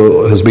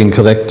material has been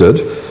collected,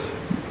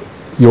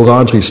 you're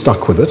largely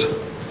stuck with it.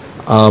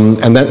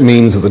 And that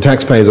means that the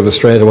taxpayers of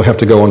Australia will have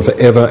to go on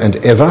forever and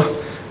ever,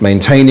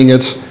 maintaining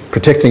it,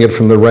 protecting it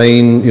from the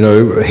rain,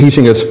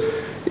 heating it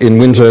in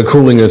winter,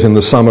 cooling it in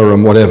the summer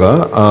and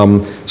whatever.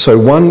 So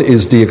one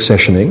is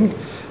deaccessioning,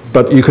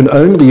 but you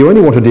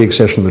only want to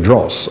deaccession the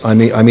dross. I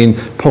mean,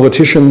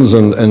 politicians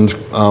and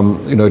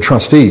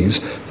trustees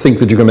think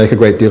that you can make a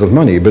great deal of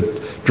money, but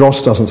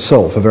dross doesn't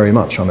sell for very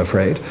much, I'm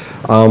afraid.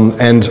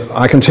 And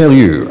I can tell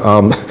you,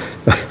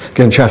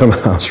 again, Chatham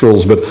House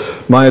rules, but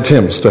my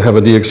attempts to have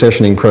a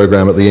deaccessioning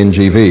program at the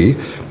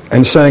NGV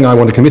and saying I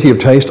want a committee of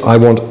taste, I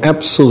want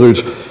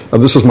absolute,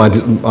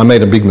 I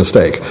made a big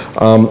mistake.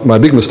 My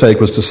big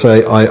mistake was to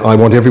say I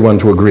want everyone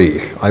to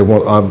agree.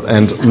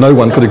 And no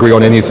one could agree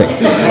on anything.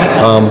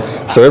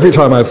 So every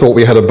time I thought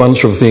we had a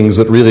bunch of things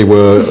that really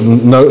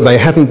they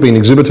hadn't been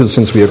exhibited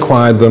since we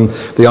acquired them.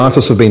 The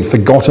artists have been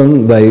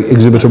forgotten. They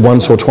exhibited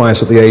once or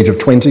twice at the age of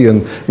 20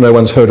 and no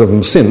one's heard of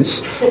them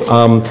since.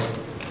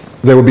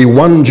 there would be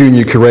one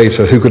junior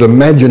curator who could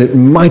imagine it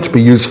might be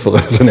useful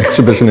at an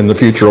exhibition in the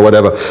future or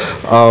whatever.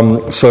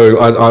 So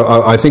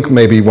I think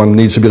maybe one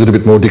needs to be a little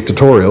bit more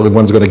dictatorial if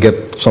one's going to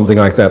get something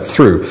like that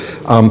through.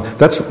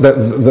 That's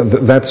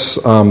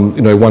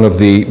you know, one of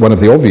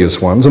the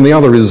obvious ones, and the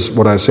other is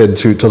what I said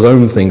to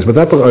loan things, but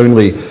that will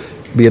only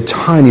be a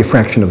tiny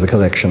fraction of the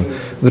collection.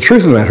 The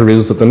truth of the matter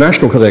is that the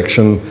national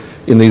collection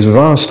in these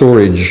vast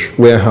storage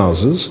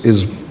warehouses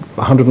is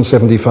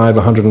 175,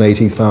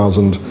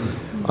 180,000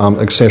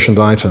 accessioned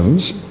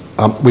items.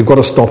 We've got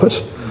to stop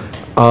it.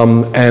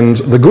 And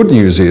the good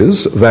news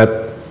is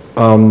that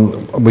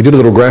we did a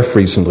little graph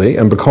recently,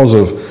 and because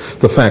of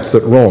the fact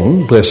that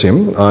Ron, bless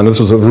him, and this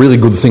was a really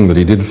good thing that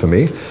he did for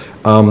me,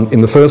 in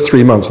the first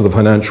 3 months of the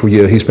financial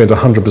year, he spent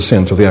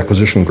 100% of the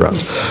acquisition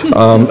grant.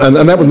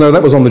 And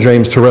that was on the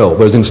James Turrell,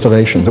 those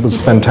installations. It was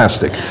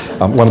fantastic.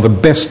 One of the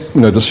best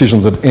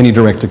decisions that any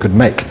director could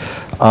make.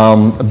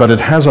 But it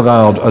has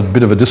allowed a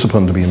bit of a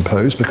discipline to be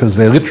imposed because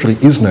there literally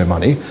is no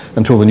money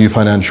until the new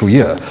financial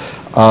year.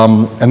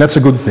 And that's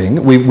a good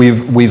thing.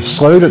 We've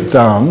slowed it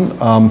down.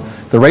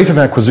 The rate of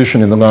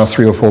acquisition in the last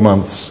 3 or 4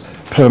 months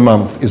per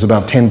month is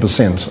about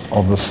 10%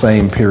 of the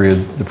same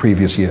period the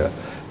previous year.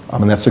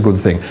 And that's a good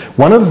thing.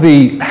 One of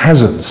the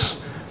hazards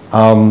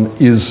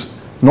is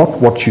not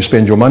what you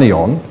spend your money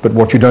on, but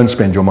what you don't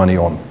spend your money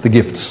on, the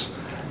gifts.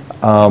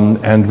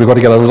 And we've got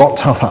to get a lot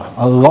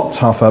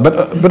tougher,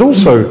 but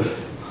also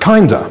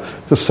kinder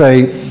to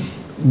say,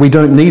 we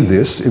don't need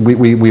this,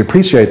 we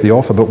appreciate the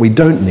offer, but we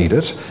don't need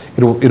it.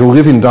 It'll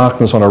live in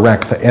darkness on a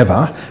rack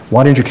forever.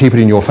 Why don't you keep it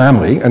in your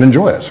family and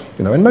enjoy it?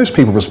 And most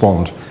people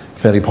respond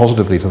fairly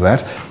positively to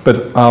that.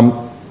 But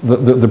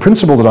the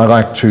principle that I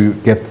like to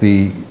get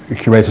the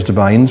curators to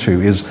buy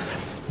into is,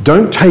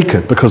 don't take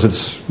it because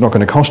it's not going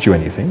to cost you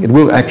anything. It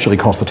will actually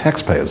cost the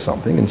taxpayers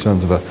something in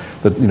terms of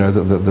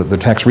the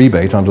tax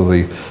rebate under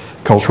the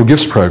Cultural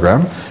Gifts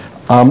Program.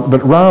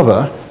 But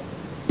rather,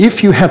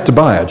 if you had to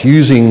buy it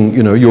using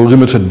your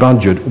limited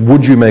budget,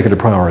 would you make it a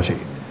priority?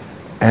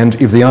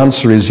 And if the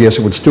answer is yes,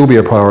 it would still be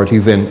a priority,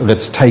 then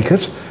let's take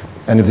it.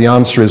 And if the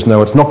answer is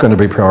no, it's not going to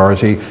be a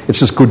priority, it's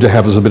just good to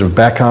have as a bit of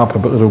backup, a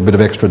little bit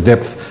of extra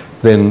depth,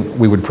 then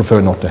we would prefer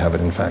not to have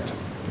it, in fact.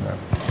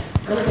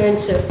 I'm going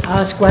to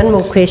ask one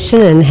more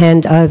question and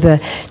hand over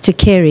to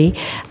Kerry.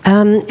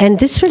 And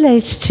this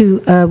relates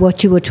to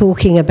what you were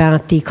talking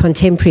about, the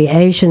Contemporary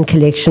Asian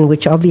collection,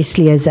 which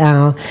obviously is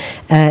our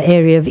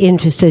area of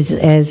interest,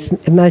 as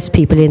most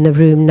people in the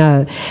room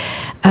know.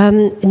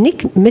 Nick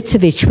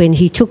Mitsovich, when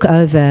he took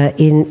over at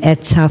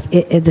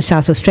the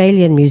South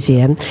Australian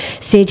Museum,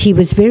 said he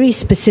was very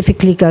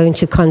specifically going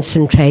to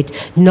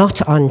concentrate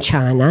not on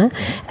China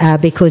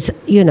because,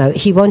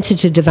 he wanted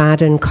to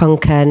divide and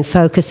conquer and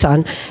focus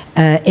on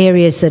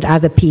areas that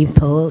other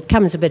people,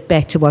 comes a bit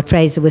back to what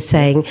Fraser was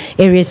saying,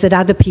 areas that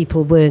other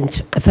people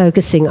weren't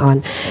focusing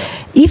on.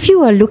 If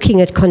you are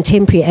looking at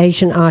contemporary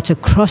Asian art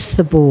across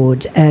the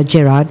board,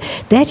 Gerard,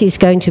 that is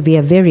going to be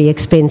a very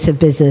expensive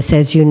business,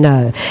 as you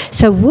know.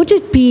 So would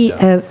it be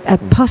a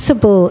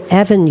possible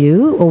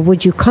avenue, or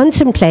would you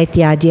contemplate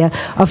the idea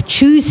of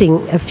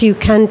choosing a few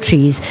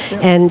countries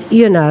and,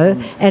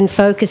 and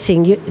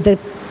focusing the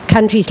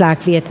countries like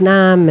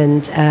Vietnam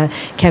and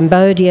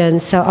Cambodia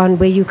and so on,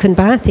 where you can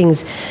buy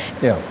things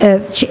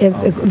at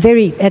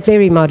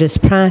very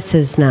modest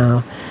prices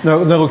now?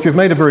 No, look, you've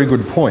made a very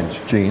good point,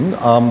 Jean.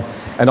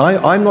 And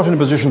I'm not in a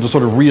position to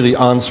sort of really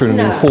answer in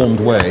an informed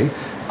way.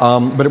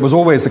 But it was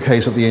always the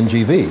case at the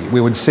NGV.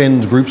 We would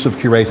send groups of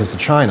curators to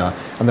China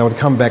and they would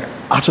come back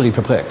utterly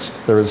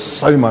perplexed. There is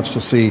so much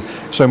to see,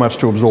 so much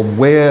to absorb.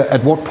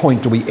 At what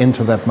point do we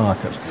enter that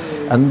market?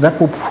 And that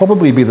will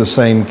probably be the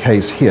same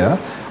case here.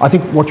 I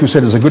think what you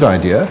said is a good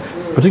idea,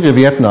 particularly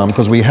Vietnam,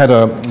 because we had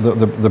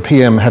the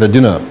PM had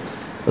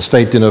a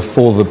state dinner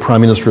for the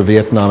Prime Minister of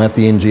Vietnam at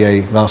the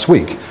NGA last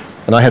week.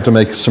 And I had to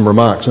make some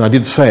remarks, and I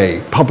did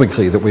say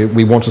publicly that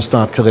we want to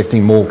start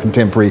collecting more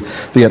contemporary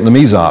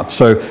Vietnamese art.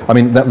 So, I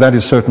mean, that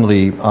is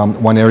certainly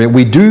one area.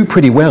 We do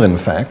pretty well, in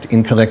fact,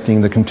 in collecting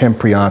the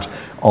contemporary art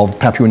of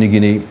Papua New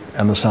Guinea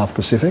and the South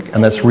Pacific,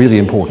 and that's really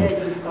important.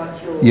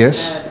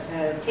 Yes,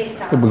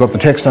 we've got the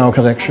textile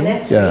collection.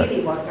 And that's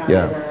really what Ryan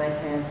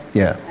and I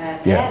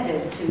have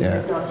added to,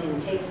 but not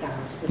in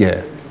textiles.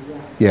 Yeah.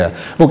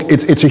 Look,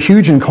 it's a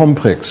huge and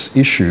complex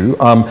issue.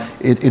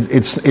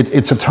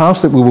 It's a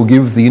task that we will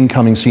give the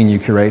incoming senior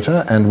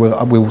curator, and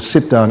we'll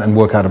sit down and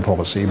work out a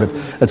policy. But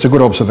it's a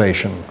good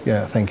observation.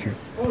 Yeah, thank you.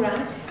 All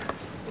right.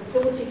 The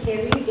floor to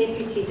Kerry,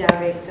 Deputy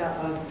Director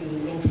of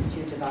the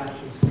Institute of Art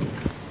History.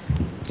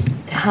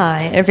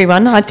 Hi,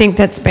 everyone. I think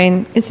that's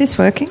been... Is this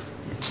working?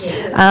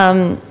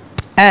 Yeah.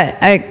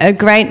 A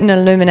great and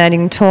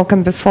illuminating talk,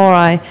 and before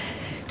I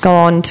go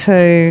on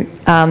to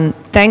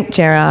thank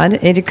Gerard,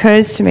 it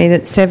occurs to me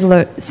that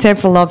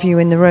several of you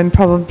in the room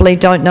probably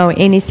don't know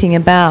anything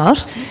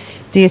about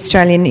the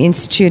Australian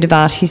Institute of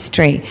Art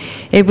History.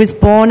 It was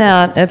born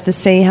out of the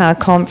CIHA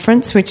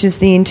Conference, which is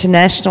the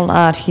International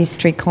Art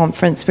History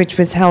Conference, which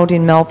was held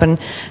in Melbourne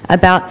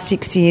about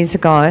 6 years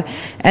ago,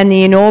 and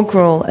the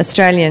inaugural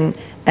Australian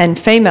and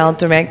female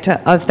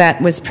director of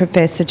that was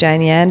Professor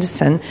Janie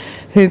Anderson,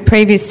 who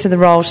previous to the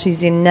role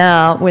she's in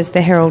now was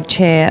the Herald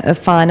Chair of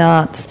Fine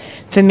Arts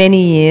for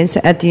many years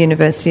at the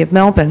University of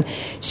Melbourne.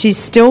 She's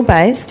still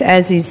based,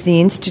 as is the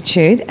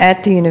Institute,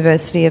 at the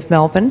University of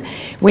Melbourne.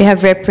 We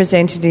have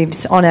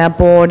representatives on our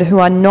board who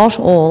are not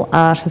all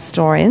art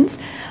historians.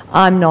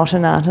 I'm not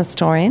an art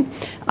historian.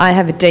 I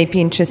have a deep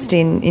interest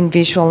in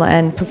visual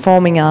and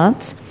performing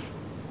arts.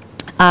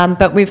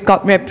 But we've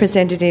got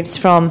representatives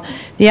from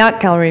the Art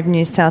Gallery of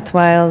New South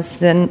Wales,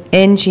 the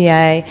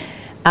NGA,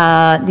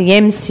 the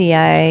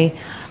MCA.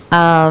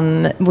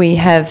 We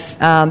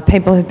have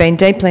people who've been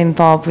deeply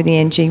involved with the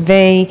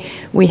NGV.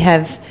 We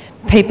have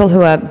people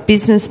who are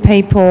business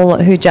people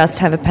who just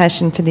have a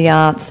passion for the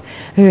arts,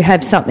 who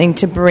have something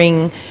to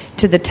bring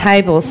to the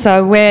table.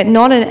 So we're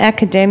not an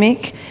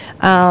academic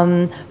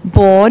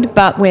board,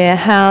 but we're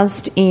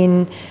housed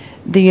in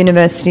the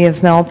University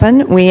of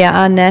Melbourne. We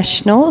are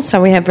national,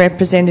 so we have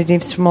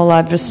representatives from all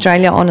over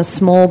Australia on a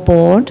small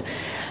board.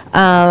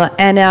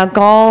 And our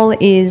goal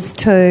is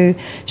to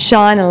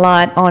shine a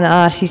light on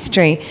art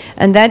history.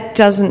 And that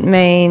doesn't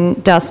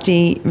mean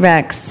dusty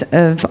racks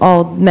of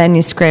old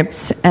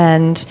manuscripts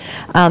and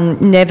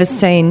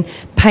never-seen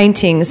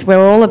paintings.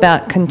 We're all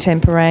about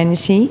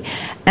contemporaneity,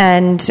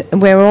 and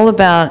we're all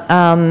about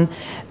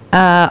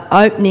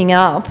opening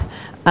up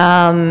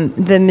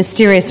the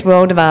mysterious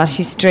world of art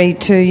history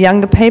to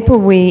younger people.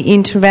 We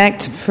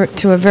interact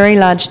to a very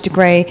large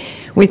degree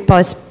with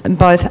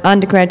both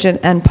undergraduate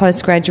and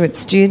postgraduate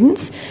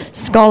students,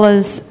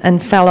 scholars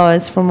and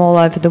fellows from all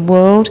over the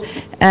world.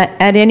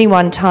 At any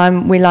one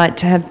time, we like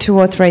to have 2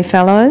 or 3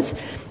 fellows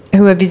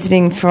who are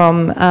visiting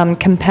from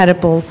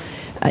compatible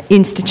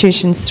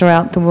institutions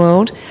throughout the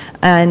world.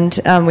 And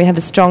we have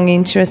a strong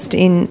interest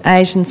in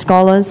Asian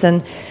scholars,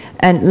 and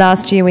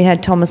last year we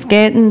had Thomas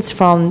Gertens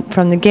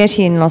from the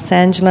Getty in Los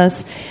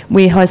Angeles.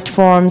 We host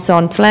forums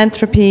on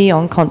philanthropy,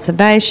 on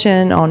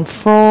conservation, on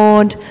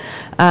fraud,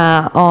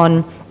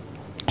 on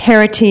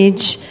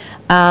heritage.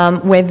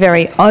 We're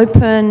very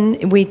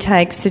open. We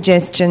take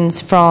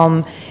suggestions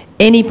from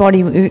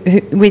anybody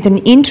with an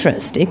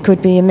interest. It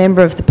could be a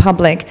member of the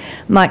public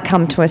might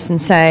come to us and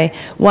say,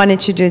 why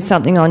don't you do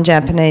something on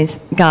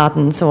Japanese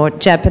gardens or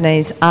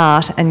Japanese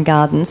art and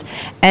gardens?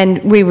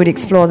 And we would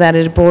explore that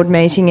at a board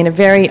meeting in a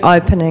very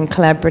open and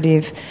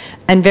collaborative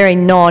and very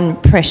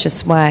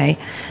non-precious way.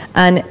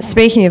 And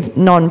speaking of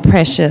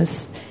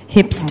non-precious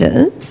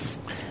hipsters,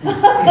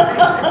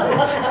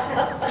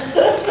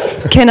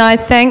 can I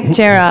thank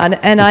Gerard?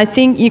 And I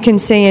think you can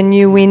see a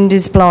new wind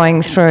is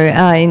blowing through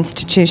our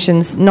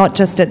institutions, not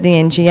just at the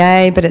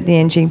NGA, but at the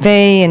NGV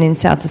and in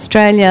South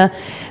Australia,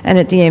 and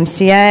at the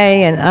MCA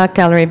and Art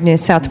Gallery of New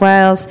South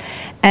Wales,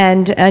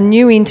 and a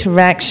new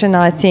interaction,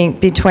 I think,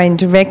 between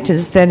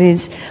directors that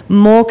is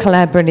more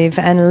collaborative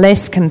and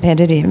less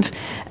competitive.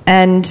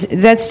 And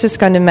that's just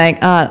going to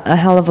make art a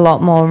hell of a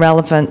lot more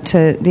relevant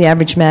to the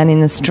average man in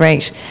the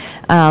street.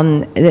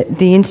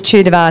 The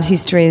Institute of Art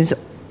History is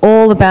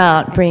all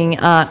about bringing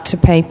art to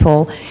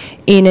people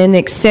in an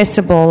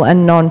accessible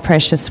and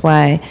non-precious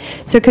way.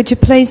 So could you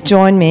please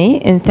join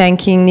me in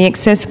thanking the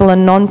accessible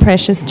and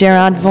non-precious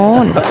Gerard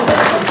Vaughan?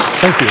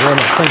 Thank you very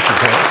much. Thank you,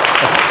 Gerard.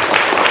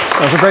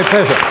 It was a great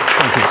pleasure.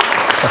 Thank you.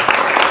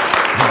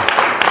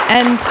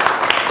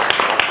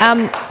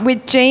 And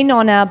with Jean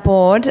on our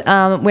board,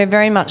 we're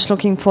very much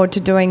looking forward to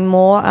doing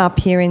more up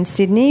here in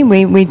Sydney.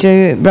 We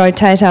do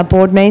rotate our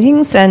board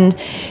meetings, and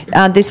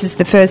this is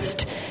the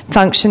first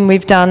function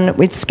we've done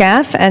with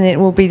SCAF, and it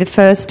will be the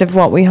first of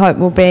what we hope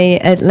will be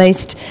at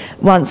least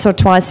once or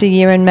twice a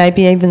year, and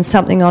maybe even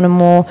something on a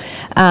more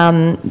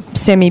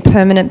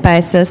semi-permanent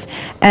basis.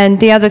 And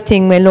the other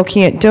thing we're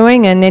looking at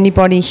doing, and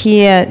anybody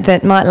here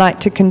that might like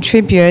to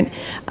contribute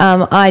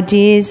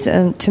ideas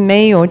to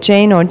me or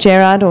Jean or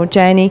Gerard or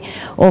Janie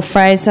or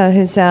Fraser,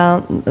 who's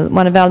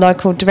one of our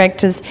local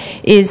directors,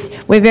 is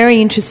we're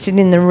very interested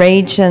in the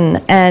region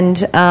and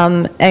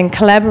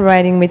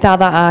collaborating with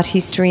other art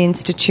history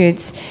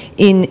institutes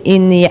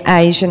in the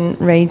Asian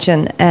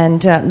region,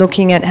 and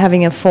looking at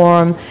having a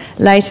forum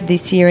later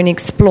this year and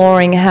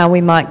exploring how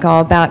we might go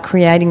about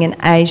creating an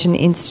Asian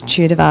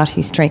Institute of Art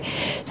History.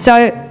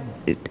 So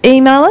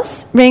email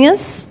us, ring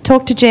us,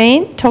 talk to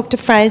Jean, talk to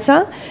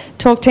Fraser,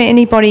 talk to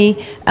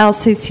anybody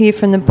else who's here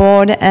from the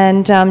board,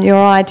 and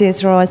your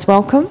ideas are always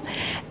welcome.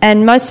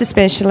 And most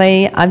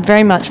especially, I'd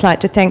very much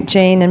like to thank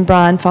Jean and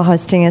Brian for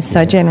hosting us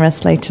so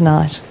generously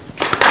tonight.